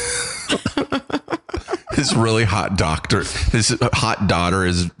him. And his really hot his hot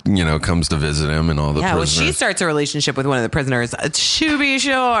daughter comes to visit him and all the prisoners. Well, she starts a relationship with one of the prisoners. To be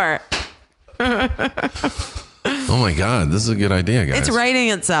sure. Oh my God, this is a good idea, guys. It's writing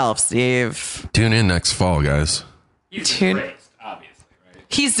itself, Steve. Tune in next fall, guys. He's disgraced, obviously, right?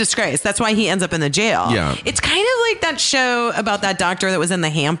 He's disgraced. That's why he ends up in the jail. Yeah. It's kind of like that show about that doctor that was in the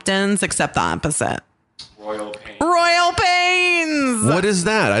Hamptons, except the opposite. Royal Pain. Royal Pains. What is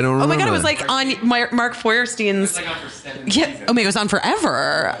that? I don't remember. Oh my God, it was like on Mark Feuerstein's. It's like on for 7 Yeah. seasons. Oh my, it was on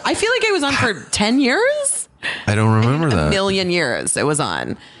forever. I feel like it was on for 10 years. I don't remember A that. million years it was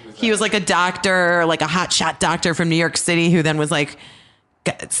on. He was like a doctor, like a hotshot doctor from New York City who then was like,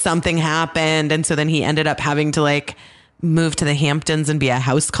 something happened. And so then he ended up having to like move to the Hamptons and be a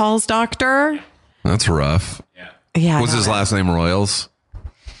house calls doctor. That's rough. Yeah. Was his last name Royals?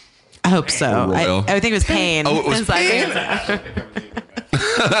 I hope so. Royal. I think it was Payne. Oh, it was His last Payne?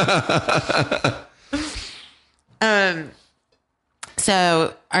 name.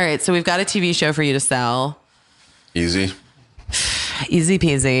 So, all right. So we've got a TV show for you to sell. Easy. Easy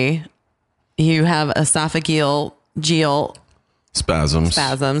peasy. You have esophageal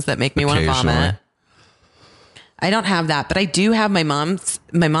Spasms that make me want to vomit. I don't have that, but I do have my mom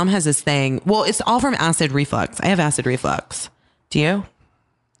has this thing. Well, it's all from acid reflux. I have acid reflux. Do you?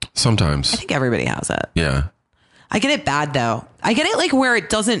 Sometimes. I think everybody has it. Yeah. I get it bad though. I get it like where it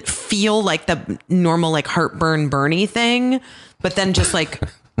doesn't feel like the normal like heartburn burny thing, but then just like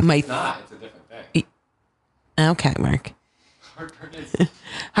my It's a different thing. Okay, Mark.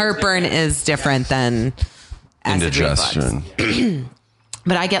 Heartburn is different than acid Indigestion. reflux.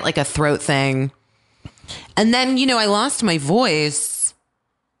 But I get like a throat thing. And then, I lost my voice.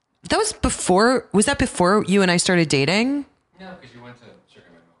 Was that before you and I started dating? No, because you went to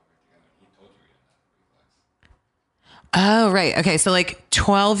Sugarman together. He told you you had reflux. Oh, right. Okay. So like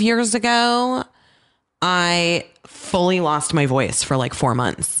 12 years ago, I fully lost my voice for like 4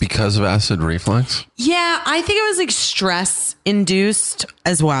 months. Because of acid reflux? Yeah, I think it was like stress induced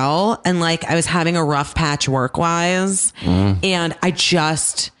as well. And like I was having a rough patch work wise. And I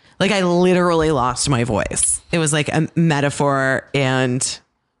literally lost my voice. It was like a metaphor and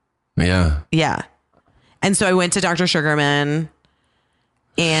yeah. And so I went to Dr. Sugarman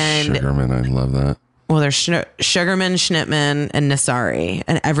and Sugarman, I love that. well, there's Sugarman, Schnittman, and Nasari,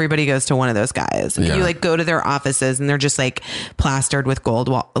 and everybody goes to one of those guys. And Yeah. you like go to their offices, and they're just like plastered with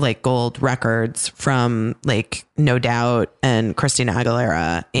gold records from like No Doubt and Christina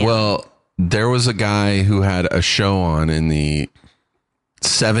Aguilera. And Well, there was a guy who had a show on in the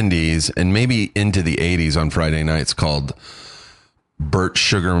 70s and maybe into the 80s on Friday nights called Burt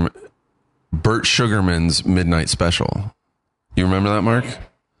Sugarman's Midnight Special. You remember that, Mark?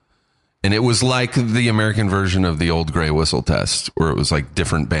 And it was like the American version of the old Gray Whistle Test, where it was like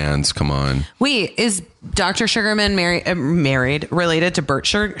different bands come on. wait, is Dr. Sugarman related to Burt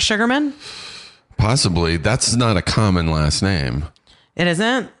Sugarman? Possibly. That's not a common last name. It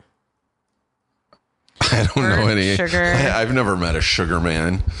isn't? I don't know Burt any. Sugar- I've never met a sugar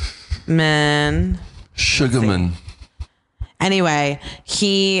man. Man. Sugarman. Anyway,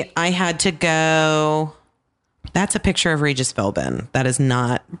 I had to go. That's a picture of Regis Philbin. That is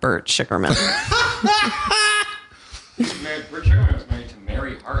not Burt Sugarman. Burt Sugarman was married to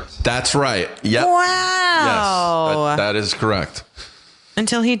Mary Hart. That's right. Yep. Wow. Yes, that is correct.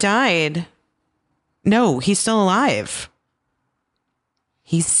 Until he died. No, he's still alive.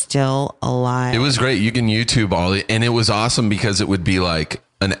 He's still alive. It was great. You can YouTube all it, and it was awesome because it would be like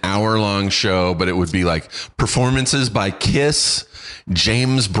an hour-long show, but it would be like performances by Kiss,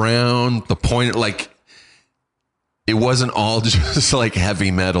 James Brown, The Point. Like, it wasn't all just like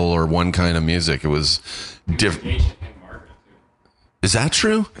heavy metal or one kind of music. It was different. Engaged to Anne Margaret, too. Is that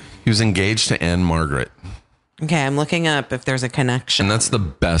true? He was engaged to Anne Margaret, Okay, I'm looking up if there's a connection. and that's the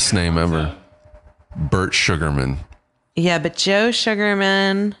best name ever. Burt Sugarman. Yeah, but Joe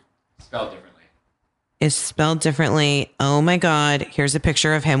Sugarman Spelled differently. is spelled differently. Oh my God. Here's a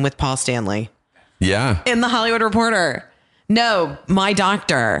picture of him with Paul Stanley Yeah. in the Hollywood Reporter. No, my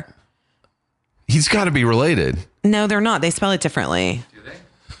doctor. He's got to be related. No, they're not. They spell it differently. Do they?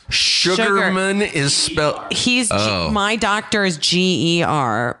 Sugarman is spelled. He's my doctor is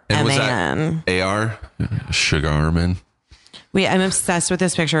GERMAN. And was that AR? Sugarman. I'm obsessed with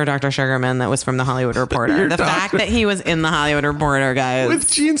this picture of Dr. Sugarman that was from the Hollywood Reporter. Your The fact doctor. that he was in the Hollywood Reporter, guys.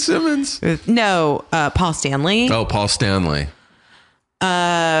 With Gene Simmons. No, Paul Stanley. Oh, Paul Stanley.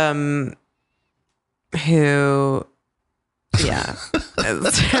 Who, yeah,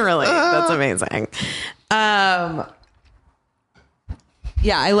 it's really, that's amazing.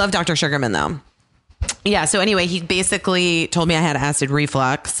 Yeah, I love Dr. Sugarman though. Yeah. So anyway, he basically told me I had acid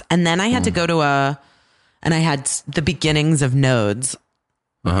reflux, and then I had to go to and I had the beginnings of nodes,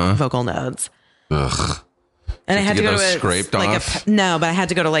 vocal nodes. Ugh. And I had to get go those to scraped like off? no, but I had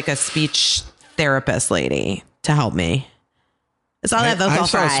to go to like a speech therapist lady to help me. It's all that vocal I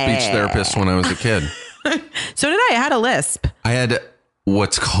saw a fry. speech therapist when I was a kid. So did I. I had a lisp. I had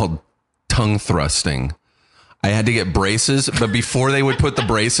what's called tongue thrusting. I had to get braces, but before they would put the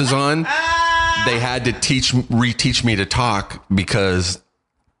braces on, they had to reteach me to talk because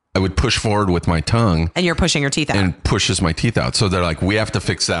I would push forward with my tongue And you're pushing your teeth out. and pushes my teeth out. So they're like, we have to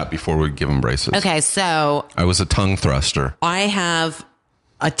fix that before we give them braces. Okay, so I was a tongue thruster. I have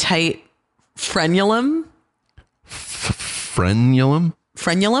a tight frenulum. Frenulum?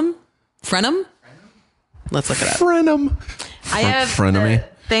 Frenulum? Frenum? Let's look it up. Frenum. I have frenemy.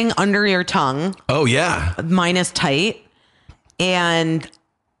 the thing under your tongue. Oh, yeah. Mine is tight. And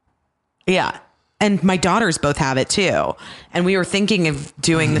yeah. And my daughters both have it too. And we were thinking of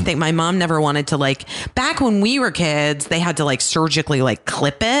doing the thing. My mom never wanted to like, back when we were kids, they had to like surgically like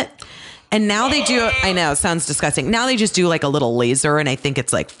clip it. And now they do, I know, it sounds disgusting. Now they just do like a little laser and I think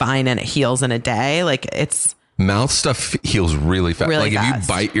it's like fine and it heals in a day. Like it's. Mouth stuff heals really fast. Really like fast. if you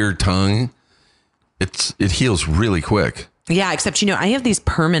bite your tongue, it heals really quick. Yeah, except, I have these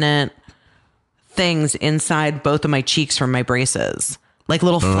permanent things inside both of my cheeks from my braces. Like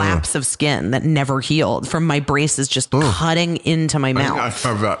little flaps of skin that never healed from my braces just cutting into my mouth. I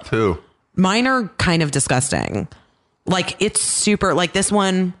have that too. Mine are kind of disgusting. Like it's super, like this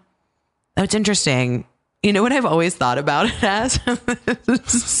one, that's interesting. You know what I've always thought about it as?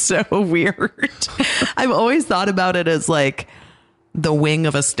 It's so weird. I've always thought about it as like the wing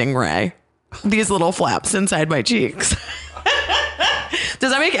of a stingray. These little flaps inside my cheeks.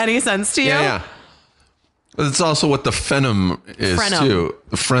 Does that make any sense to you? Yeah. It's also what the frenum is too.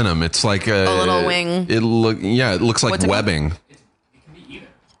 The frenum. It's like a little wing. It looks like What's it webbing. It can be either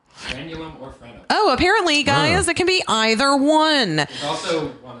frenulum or frenum. Oh, apparently, guys, it can be either one. There's also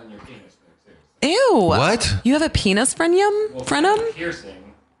one on your penis there too. Ew. What? You have a penis frenum? Well, Frenum? piercing.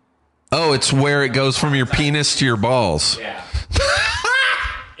 Oh, it's where it goes from your penis to your balls. Yeah.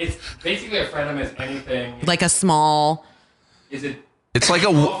 It's basically a frenum is anything. Like a small. Is it? It's like a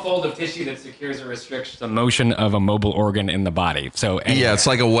small fold of tissue that secures or restricts the motion of a mobile organ in the body. So yeah, it's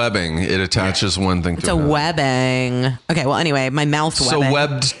like a webbing. It attaches one thing to It's a another. webbing. Okay, well, anyway, my mouth's So webbing.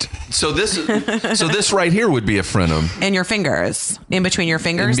 webbed. So this right here would be a frenum. In your fingers. In between your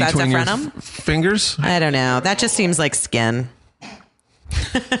fingers, In that's a between your frenum? fingers? I don't know. That just seems like skin.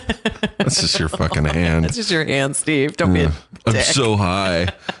 That's just your fucking hand. It's just your hand, Steve. Don't be a I'm dick. so high.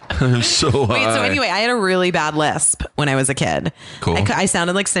 I'm so high. Wait, so anyway, I had a really bad lisp when I was a kid. Cool. I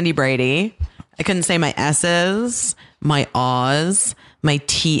sounded like Cindy Brady. I couldn't say my S's, my A's, my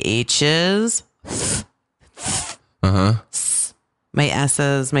TH's. My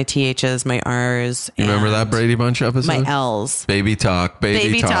S's, my TH's, my R's. You remember and that Brady Bunch episode? My L's. Baby talk,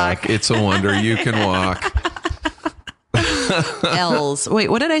 baby talk. talk. It's a wonder you can walk. L's. Wait,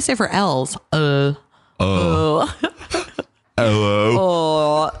 what did I say for L's? Hello.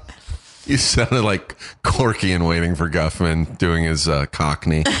 You sounded like Corky in Waiting for Guffman doing his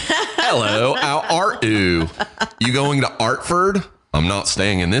Cockney. Hello, how are you? You going to Artford? I'm not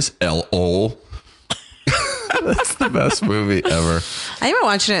staying in this L-O. That's the best movie ever. I haven't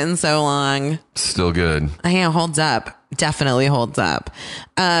watched it in so long. Still good. Yeah, holds up. Definitely holds up.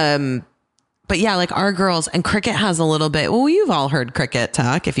 But yeah, like our girls, and Cricket has a little bit. Well, you've all heard Cricket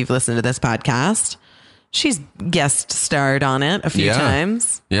talk if you've listened to this podcast. She's guest starred on it a few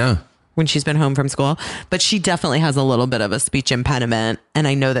times. Yeah. When she's been home from school. But she definitely has a little bit of a speech impediment. And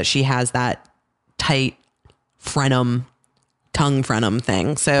I know that she has that tight tongue frenum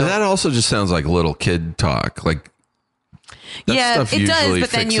thing. So But that also just sounds like little kid talk. Like that yeah, stuff it does. usually But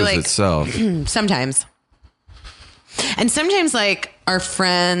then fixes you like itself. sometimes. And sometimes like our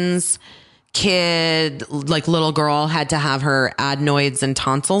friends' kid, like little girl, had to have her adenoids and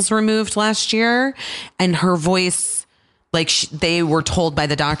tonsils removed last year. And her voice, like they were told by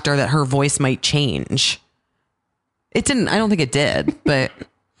the doctor that her voice might change. It didn't, I don't think it did, but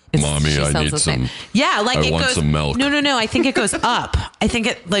Mommy, she I sounds need the same. some. Yeah, like I it want goes some milk. No. I think it goes up. I think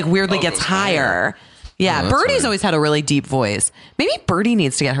it like weirdly gets goes higher. Yeah, Oh, that's Birdie's weird. always had a really deep voice. Maybe Birdie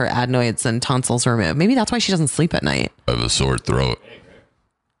needs to get her adenoids and tonsils removed. Maybe that's why she doesn't sleep at night. I have a sore throat.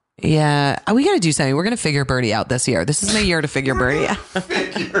 Yeah, we got to do something. We're going to figure Birdie out this year. This is my year to figure Birdie out.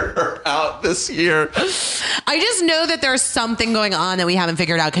 Figure her out this year. I just know that there's something going on that we haven't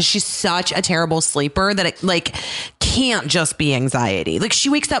figured out because she's such a terrible sleeper that it like can't just be anxiety. Like she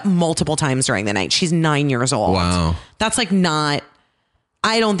wakes up multiple times during the night. She's 9 years old. Wow. That's like not,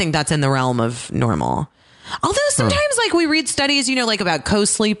 I don't think that's in the realm of normal. Although sometimes like we read studies, you know, like about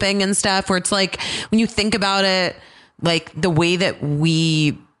co-sleeping and stuff where it's like when you think about it, like the way that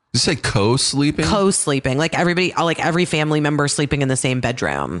we Did you say co-sleeping? co-sleeping, like everybody, like every family member sleeping in the same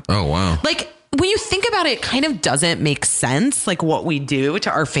bedroom. Oh, wow. Like when you think about it, it kind of doesn't make sense. Like what we do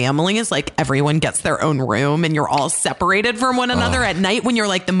to our family is like everyone gets their own room and you're all separated from one another at night when you're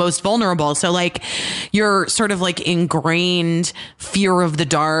like the most vulnerable. So like your sort of like ingrained fear of the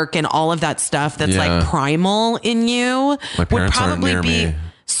dark and all of that stuff that's Yeah. like primal in you My would parents aren't probably near be me.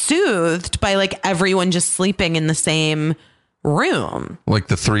 soothed by like everyone just sleeping in the same room. Like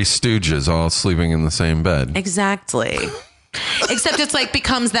the Three Stooges all sleeping in the same bed. Exactly. Except it's like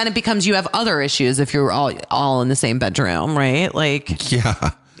it becomes you have other issues if you're all in the same bedroom, right? Like,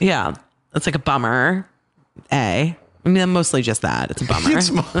 Yeah. yeah, it's like a bummer. I mean, mostly just that. It's a bummer.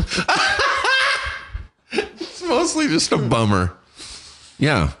 It's mostly just a bummer.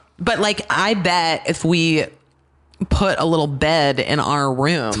 Yeah. But like, I bet if we put a little bed in our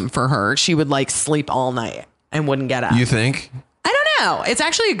room for her, she would like sleep all night and wouldn't get up. You think? I don't know. It's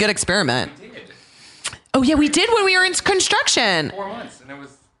actually a good experiment. Oh yeah, we did when we were in construction. 4 months, and it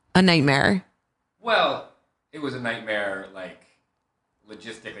was A nightmare. well, it was a nightmare. Like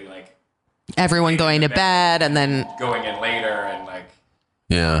logistically, like Everyone going to bed and then going in later and like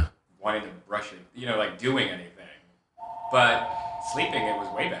Yeah. wanting to brush it, like doing anything. But sleeping, it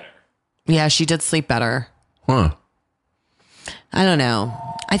was way better. yeah, she did sleep better. Huh. I don't know.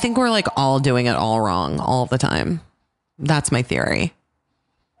 I think we're like all doing it all wrong all the time. That's my theory.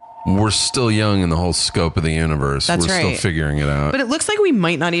 We're still young in the whole scope of the universe. That's We're right. still figuring it out. But it looks like we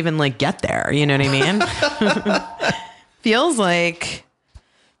might not even like get there. You know what I mean? Feels like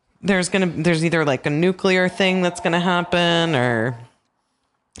there's either like a nuclear thing that's gonna happen or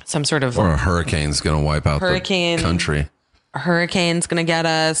some sort of or a hurricane's going to wipe out Hurricane. the country. hurricane's gonna get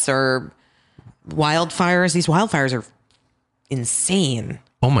us or wildfires. These wildfires are insane.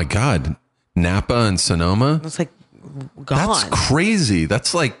 Oh my God. Napa and Sonoma? It's like gone. That's crazy.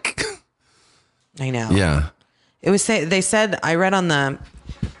 That's like, I know. yeah. It was they said I read on the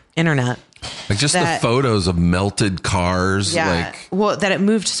internet. Like just That- the photos of melted cars. Yeah. Like, Well, that it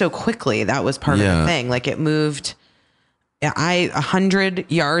moved so quickly. That was part of Yeah. the thing. Like it moved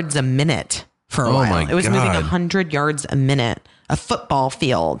 100 yards a minute for a Oh while. my It was moving God. 100 yards a minute. A football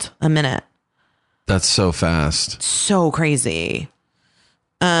field a minute. that's so fast. So crazy.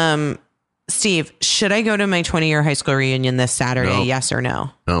 Steve, should I go to my 20-year high school reunion this Saturday? No. Yes or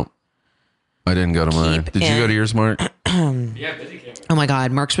no? No. I didn't go to mine. Keep Did you in- go to yours, Mark? Yeah, busy came. Oh my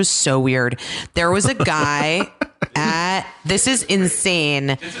God, Mark's was so weird. There was a guy this is insane.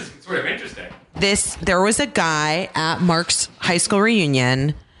 This is sort of interesting. There was a guy at Mark's high school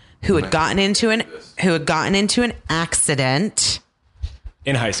reunion who had gotten into an accident.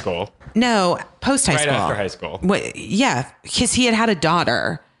 In high school. No, post high Right school. after high school. Yeah, because he had a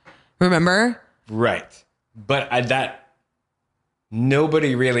daughter. Remember? Right. But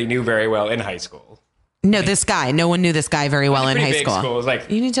nobody really knew very well in high school. No, this guy. No one knew this guy very well in Pretty high big school. school. It was like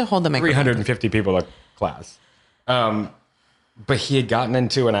You need to hold the microphone. 350 people a class. But he had gotten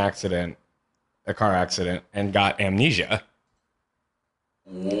into a car accident, and got amnesia.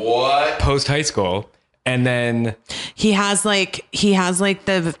 What? Post high school. And then He has like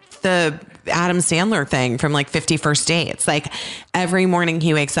the Adam Sandler thing from like 50 First Dates. Like every morning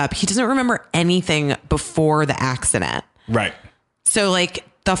he wakes up, he doesn't remember anything before the accident. right. So like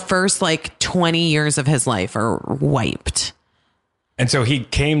the first like 20 years of his life are wiped. And so he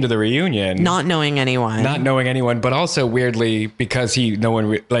came to the reunion Not knowing anyone. but also weirdly because I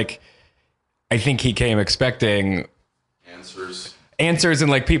think he came expecting answers and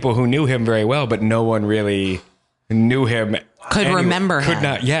like people who knew him very well, but no one really knew him. Could remember Could him.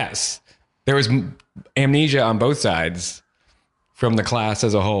 not. Yes. There was amnesia on both sides from the class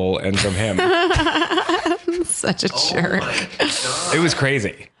as a whole and from him. Such a jerk. It was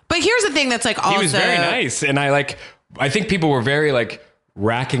crazy. But here's the thing that's like also He was very nice. And I think people were very like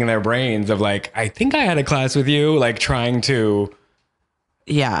racking their brains of like, I think I had a class with you, like trying to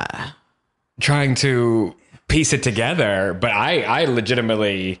piece it together. But I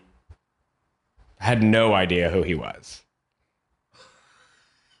legitimately had no idea who he was.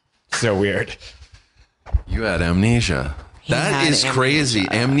 So weird. You had amnesia. That had is crazy.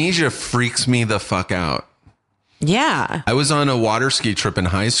 Amnesia freaks me the fuck out. Yeah. I was on a water ski trip in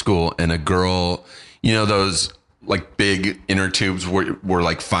high school, and a girl, those like big inner tubes where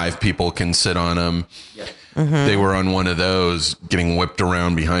like 5 people can sit on them. Yeah. Mm-hmm. They were on one of those getting whipped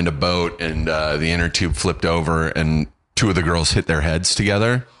around behind a boat, and the inner tube flipped over, and 2 of the girls hit their heads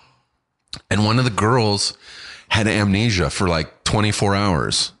together. And one of the girls had amnesia for like 24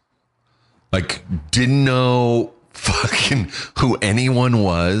 hours. Like, didn't know fucking who anyone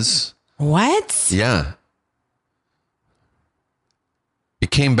was. What? Yeah.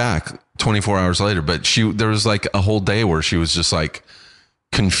 It came back 24 hours later, but there was like a whole day where she was just like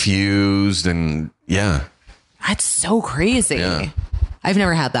confused and yeah. That's so crazy. Yeah. I've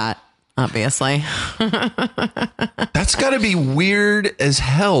never had that, obviously. That's got to be weird as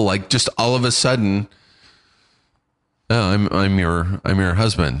hell. Like just all of a sudden, oh, I'm your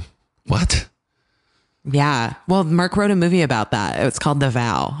husband. What? Yeah. Well, Mark wrote a movie about that. It's called The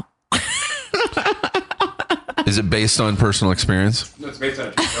Vow. Is it based on personal experience? No, it's based on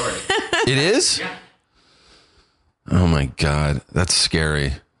a true story. It is? Yeah. Oh my God. That's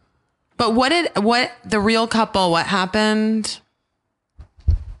scary. But the real couple, what happened?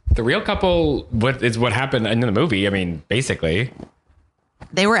 The real couple, what happened in the movie? I mean, basically,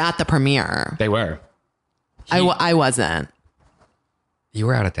 They were at the premiere. they were. I wasn't. You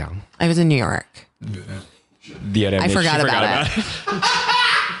were out of town. I was in New York. I forgot about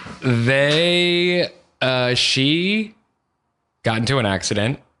it. She got into an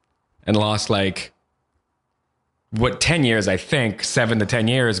accident and lost 10 years, I think, 7 to 10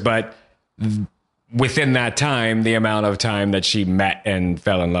 years. But within that time, the amount of time that she met and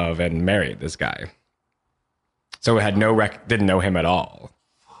fell in love and married this guy. So it had didn't know him at all.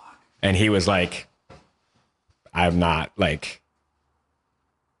 And he was like, I'm not going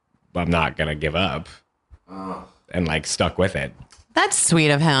to give up. And stuck with it. That's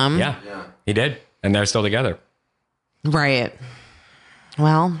sweet of him. Yeah, he did. And they're still together. Right.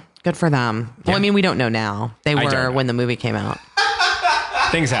 Well, good for them. Yeah. Well, we don't know now. They were when the movie came out.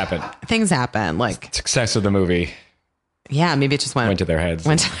 Things happen. Success of the movie. Yeah, maybe it just went to their heads.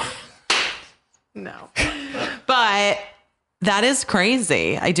 No. But that is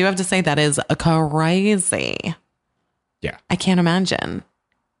crazy. I do have to say that is crazy. Yeah. I can't imagine.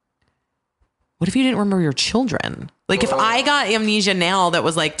 What if you didn't remember your children? If I got amnesia now that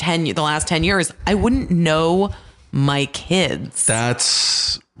was the last 10 years, I wouldn't know my kids.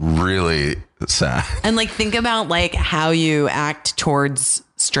 That's really sad. And think about how you act towards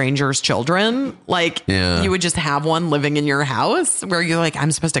strangers' children. You would just have one living in your house where you're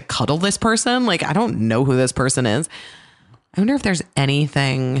I'm supposed to cuddle this person. I don't know who this person is. I wonder if there's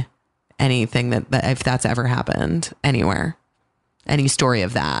anything that if that's ever happened anywhere. Any story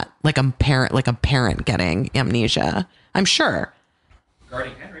of that, a parent getting amnesia. I'm sure.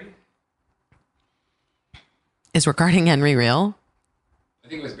 Regarding Henry. Is Regarding Henry real? I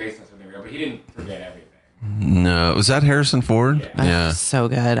think it was based on something real, but he didn't forget everything. No, was that Harrison Ford? Yeah. So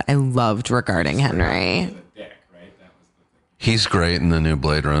good. I loved Regarding Henry. He's great in the new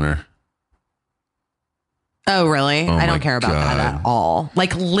Blade Runner. Oh, really? Oh I don't my care about God. that at all.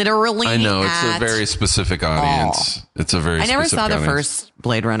 Literally. I know it's a very specific audience. all. It's a very. I never specific saw the audience. first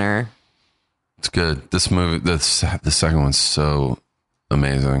Blade Runner. It's good. This movie, the second one's so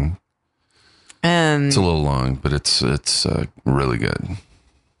amazing. It's a little long, but it's really good.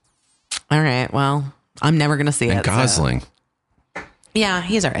 All right. Well, I'm never gonna see it. Gosling. So. Yeah,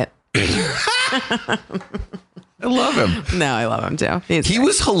 he's all right. I love him. No, I love him too. He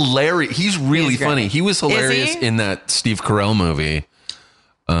was hilarious. He's really funny. He was hilarious he? in that Steve Carell movie,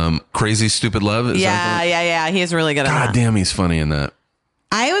 Crazy Stupid Love. Is that yeah. He's really good at that. God damn, he's funny in that.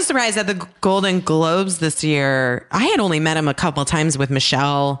 I was surprised at the Golden Globes this year. I had only met him a couple of times with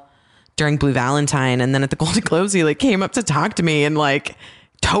Michelle during Blue Valentine, and then at the Golden Globes, he came up to talk to me and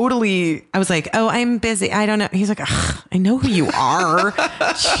totally. I was like, "Oh, I'm busy. I don't know." He's like, "I know who you are."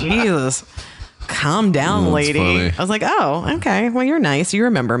 Jesus. Calm down, lady. Funny. I was like, oh, okay. Well, you're nice. You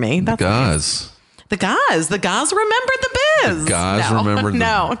remember me. That's Gaz. nice. The Gaz remembered the biz. Gaz remembered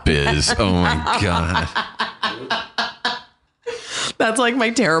the biz. Oh my God. That's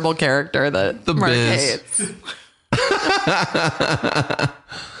my terrible character that The Mark biz. hates.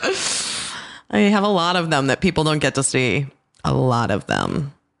 I have a lot of them that people don't get to see. A lot of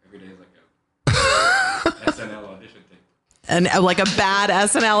them. Every day is SNL audition tape. And a bad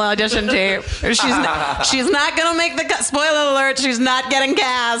SNL audition tape. She's not gonna make the spoiler alert. She's not getting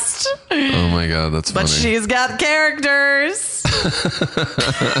cast. Oh my God, that's funny. But she's got characters.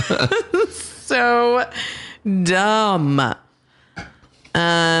 So dumb. All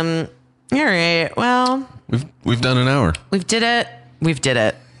right. Well, we've done an hour. We did it. We did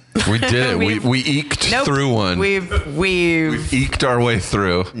it. we eked through one. We've eked our way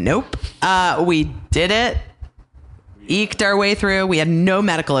through. Nope. We did it. Eked our way through. We had no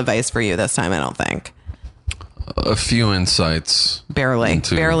medical advice for you this time, I don't think. A few insights. Barely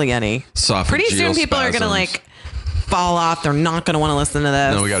any. Pretty soon people are going to fall off. They're not going to want to listen to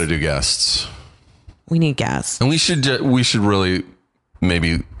this. No, we got to do guests. We need guests. And we should really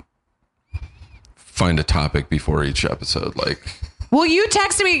maybe find a topic before each episode. Well, you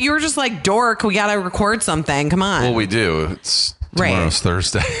texted me. You were just dork, we got to record something. Come on. Well, we do. It's tomorrow's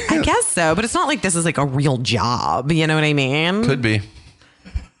Thursday. I guess so, but it's not like this is a real job. You know what I mean? Could be.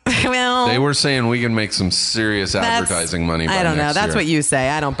 Well, they were saying we can make some serious advertising money. I don't know. That's what you say.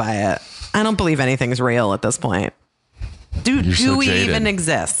 I don't buy it. I don't believe anything's real at this point. Do we even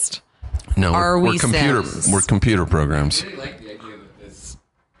exist? No, we're computer. Sims? We're computer programs. I really like the idea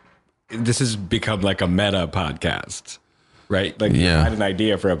that this has become a meta podcast, right? You had an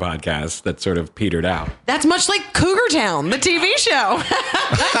idea for a podcast that sort of petered out. That's much like Cougar Town, the TV show.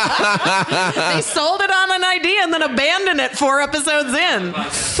 They sold it on an idea and then abandoned it 4 episodes in.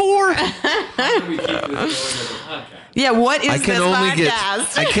 4. Yeah, what is this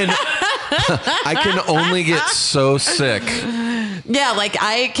podcast? I can only get so sick Yeah, like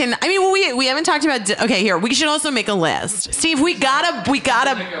we haven't talked about. Okay, here we should also make a list. Steve, we gotta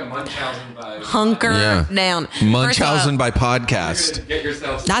hunker down. Munchausen by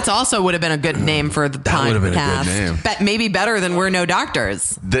podcast. That's also would have been a good name for the podcast. Would have been a good name. Maybe better than We're No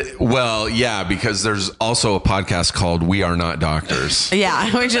Doctors. Well, yeah, because there's also a podcast called We Are Not Doctors. Yeah,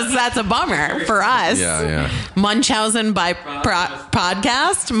 that's a bummer for us. Yeah. Munchausen by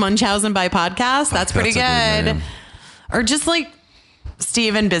podcast. Munchausen by podcast. That's pretty good. Or just like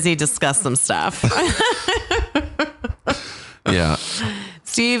Steve and Busy discuss some stuff. Yeah.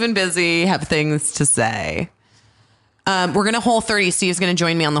 Steve and Busy have things to say. We're going to Whole30. Steve's going to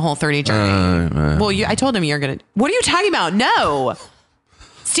join me on the Whole30 journey. Well, I told him you're going to. What are you talking about? No.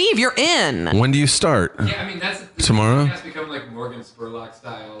 Steve, you're in. When do you start? Yeah, I mean, that's tomorrow. It has become like Morgan Spurlock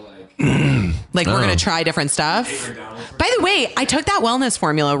style, like we're going to try different stuff. By the way, I took that wellness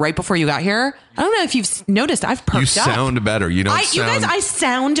formula right before you got here. I don't know if you've noticed. I've perked up. You sound better. You don't sound. You guys, I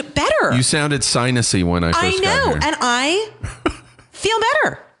sound better. You sounded sinusy when I first got here. And I feel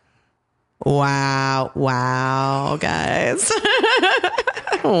better. Wow, guys.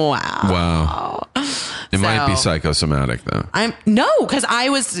 Wow. It might be psychosomatic though. Because I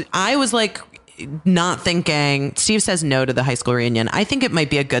was like not thinking. Steve says no to the high school reunion. I think it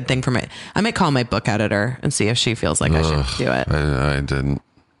might be a good thing for I might call my book editor and see if she feels like I should do it. I didn't.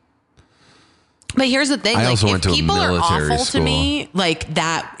 But here's the thing: I also if went to a people are military awful school. to me, like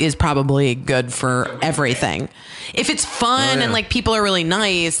that is probably good for everything. If it's fun and like people are really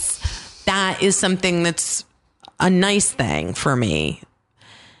nice, that is something that's a nice thing for me.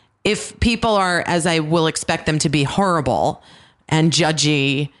 If people are, as I will expect them to be, horrible and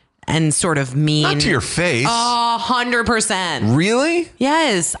judgy and sort of mean, Not to your face. 100%. Really?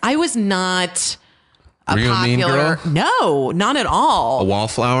 Yes, I was not a Were you a mean popular. girl? No, not at all. A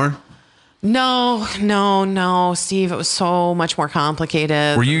wallflower? No, Steve. It was so much more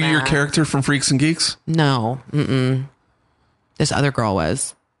complicated. Were you than your that. character from Freaks and Geeks? No. This other girl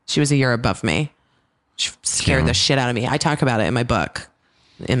was. She was a year above me. She scared the shit out of me. I talk about it in my book,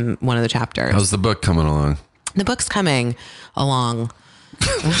 in one of the chapters. How's the book coming along? The book's coming along.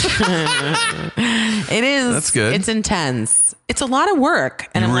 It is. That's good. It's intense. It's a lot of work.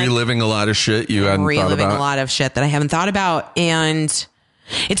 And You're I'm reliving a lot of shit you hadn't thought reliving about. a lot of shit that I haven't thought about. And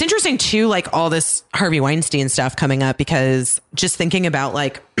it's interesting too, like all this Harvey Weinstein stuff coming up, because just thinking about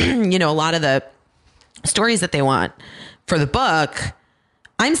like, a lot of the stories that they want for the book,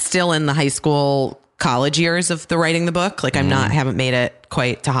 I'm still in the high school, college years of the writing the book. Like haven't made it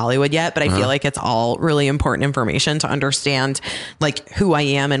quite to Hollywood yet, but I feel like it's all really important information to understand like who I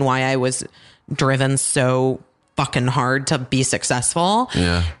am and why I was driven so fucking hard to be successful.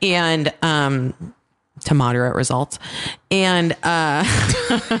 Yeah. And, to moderate results. And, Stop.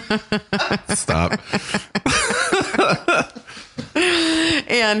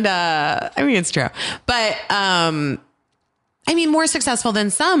 and, I mean, it's true, but, more successful than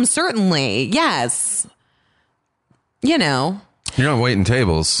some, certainly. Yes. You're not waiting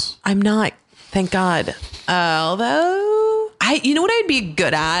tables. I'm not, thank God. Although you know what I'd be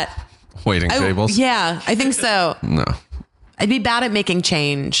good at? Waiting tables? Yeah, I think so. No. I'd be bad at making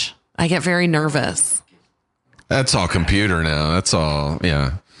change. I get very nervous. That's all computer now. That's all,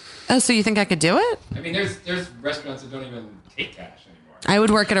 yeah. Oh, so you think I could do it? I mean, there's restaurants that don't even take cash anymore. I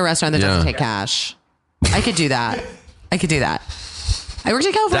would work at a restaurant that doesn't take cash. I could do that. I worked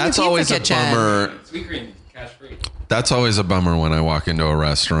at California That's Pizza always Kitchen. a bummer. Sweet Green, cash free. That's always a bummer when I walk into a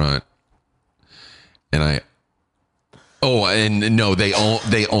restaurant and they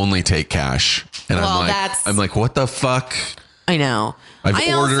only take cash. And I'm like, what the fuck? I know.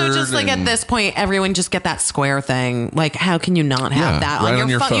 I also just like at this point, everyone just get that Square thing. Like, how can you not have that right on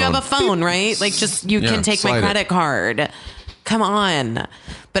your phone? You have phone. a phone, right? Like, just you can take my credit card. Come on.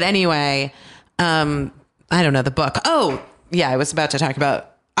 But anyway, I don't know the book. Oh, yeah, I was about to talk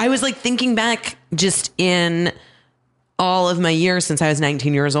about. I was like thinking back just in all of my years since I was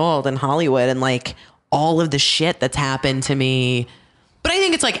 19 years old in Hollywood and like all of the shit that's happened to me. But I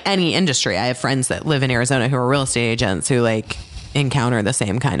think it's like any industry. I have friends that live in Arizona who are real estate agents who like encounter the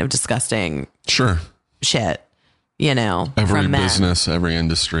same kind of disgusting shit, Every from men. business, every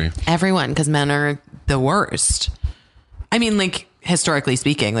industry. Everyone, because men are the worst. I mean, like, historically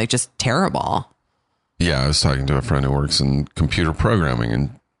speaking, like just terrible. Yeah, I was talking to a friend who works in computer programming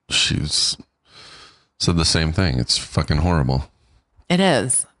and she's said the same thing. It's fucking horrible. It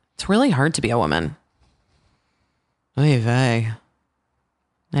is. It's really hard to be a woman. Oy vey.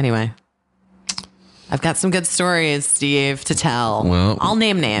 Anyway, I've got some good stories, Steve, to tell. Well, I'll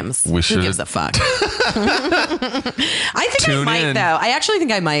name names. Who gives a fuck? I think I might, though. I actually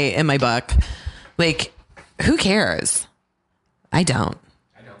think I might in my book. Like, who cares? I don't.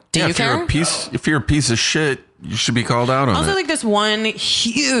 Do Yeah, you if care? If you're a piece of shit, you should be called out on Also, it. like this one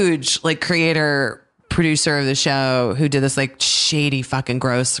huge like creator producer of the show who did this like shady fucking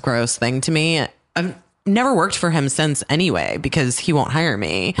gross thing to me. I've never worked for him since anyway because he won't hire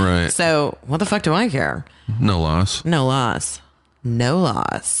me. Right. So what the fuck do I care? No loss. No loss. No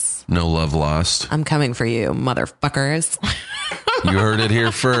loss. No love lost. I'm coming for you, motherfuckers. You heard it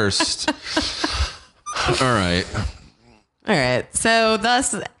here first. All right. All right. So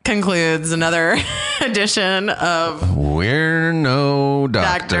thus concludes another edition of We're no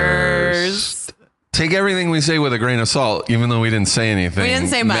doctors. Take everything we say with a grain of salt, even though we didn't say anything. We didn't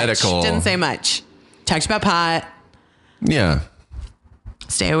say much. Medical. Didn't say much. Talked about pot. Yeah.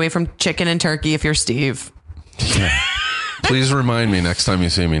 Stay away from chicken and turkey if you're Steve. Please remind me next time you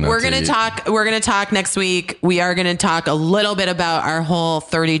see me. Not We're to gonna eat. talk. We're gonna talk next week. We are gonna talk a little bit about our whole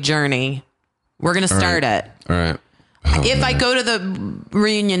 30 journey. We're gonna start it. All right. If I go to the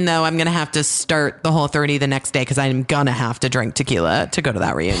reunion, though, I'm gonna have to start the whole 30 the next day because I'm gonna have to drink tequila to go to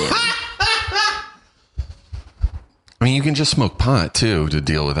that reunion. I mean, you can just smoke pot too to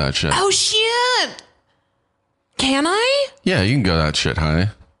deal with that shit. Oh shit! Can I? Yeah, you can go that shit high.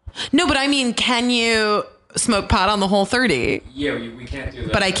 No, but I mean, can you smoke pot on the whole 30? Yeah, we can't do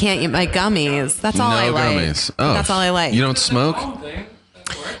that. But I can't eat my gummies. That's all no I like. gummies. Oh, That's all I like. You don't smoke?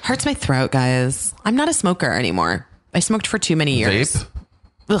 Hurts my throat, guys. I'm not a smoker anymore. I smoked for too many years. Vape?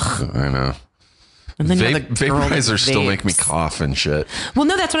 Ugh. I know. And then you're the girl that Vaporizers still make me vapes. cough and shit. Well,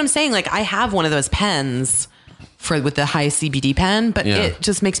 no, that's what I'm saying. Like, I have one of those pens with the high CBD pen, but Yeah. it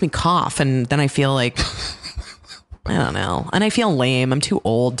just makes me cough, and then I feel like I don't know, and I feel lame. I'm too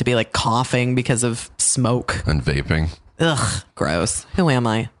old to be like coughing because of smoke. And vaping. Ugh, gross. Who am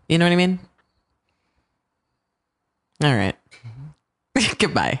I? You know what I mean? All right.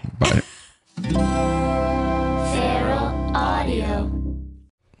 Goodbye. Bye. Feral Audio.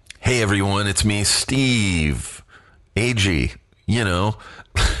 Hey everyone, it's me, Steve. AG, you know.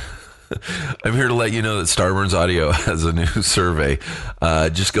 I'm here to let you know that Starburns Audio has a new survey.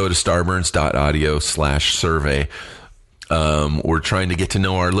 Just go to starburns.audio/survey. We're trying to get to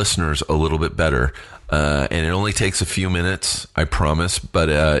know our listeners a little bit better. And it only takes a few minutes, I promise, but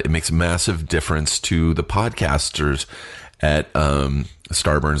it makes a massive difference to the podcasters at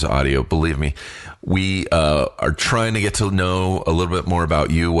Starburns Audio. Believe me, we are trying to get to know a little bit more about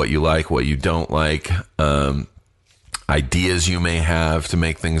you, what you like, what you don't like, ideas you may have to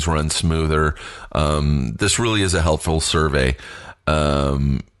make things run smoother. This really is a helpful survey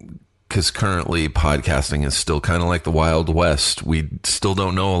because currently podcasting is still kind of like the Wild West. We still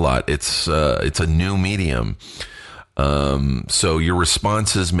don't know a lot. It's a new medium. So your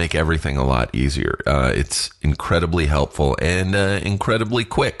responses make everything a lot easier. It's incredibly helpful and incredibly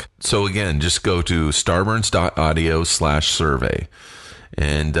quick. So again, just go to starburns.audio/survey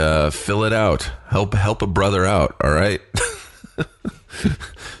and fill it out. Help a brother out. All right.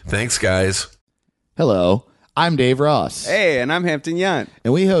 Thanks, guys. Hello, I'm Dave Ross. Hey, and I'm Hampton Yount.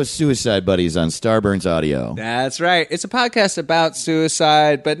 And we host Suicide Buddies on Starburns Audio. That's right. It's a podcast about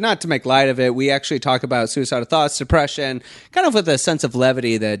suicide, but not to make light of it. We actually talk about suicidal thoughts, depression, kind of with a sense of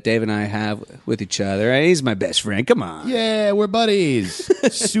levity that Dave and I have with each other. And he's my best friend. Come on. Yeah, we're buddies.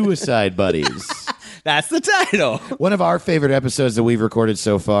 Suicide Buddies. That's the title. One of our favorite episodes that we've recorded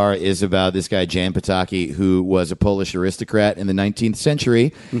so far is about this guy, Jan Potocki, who was a Polish aristocrat in the 19th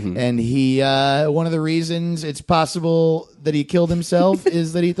century. Mm-hmm. And he, one of the reasons it's possible that he killed himself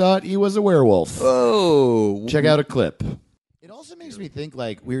is that he thought he was a werewolf. Oh. Check out a clip. It also makes me think,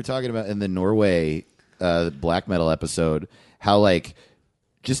 like, we were talking about in the Norway black metal episode, how, like,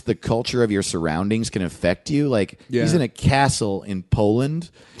 just the culture of your surroundings can affect you. Like, he's in a castle in Poland.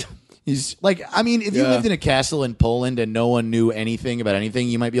 He's like, I mean, if you lived in a castle in Poland and no one knew anything about anything,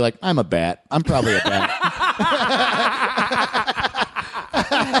 you might be like, I'm a bat. I'm probably a bat.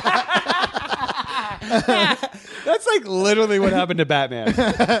 That's like literally what happened to Batman.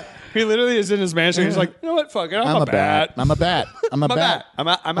 He literally is in his mansion. He's like, you know what? Fuck it. I'm a bat. I'm a bat. I'm a bat. I'm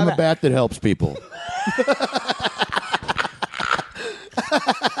a bat that helps people.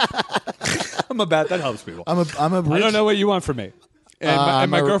 I'm a bat that helps people. I'm a I don't know what you want from me. And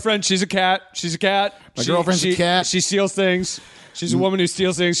my girlfriend, she's a cat. She's a cat. My girlfriend's a cat. She steals things. She's a woman who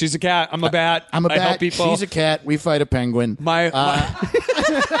steals things. She's a cat. I'm a bat. I'm a bat. I help people. She's a cat. We fight a penguin. My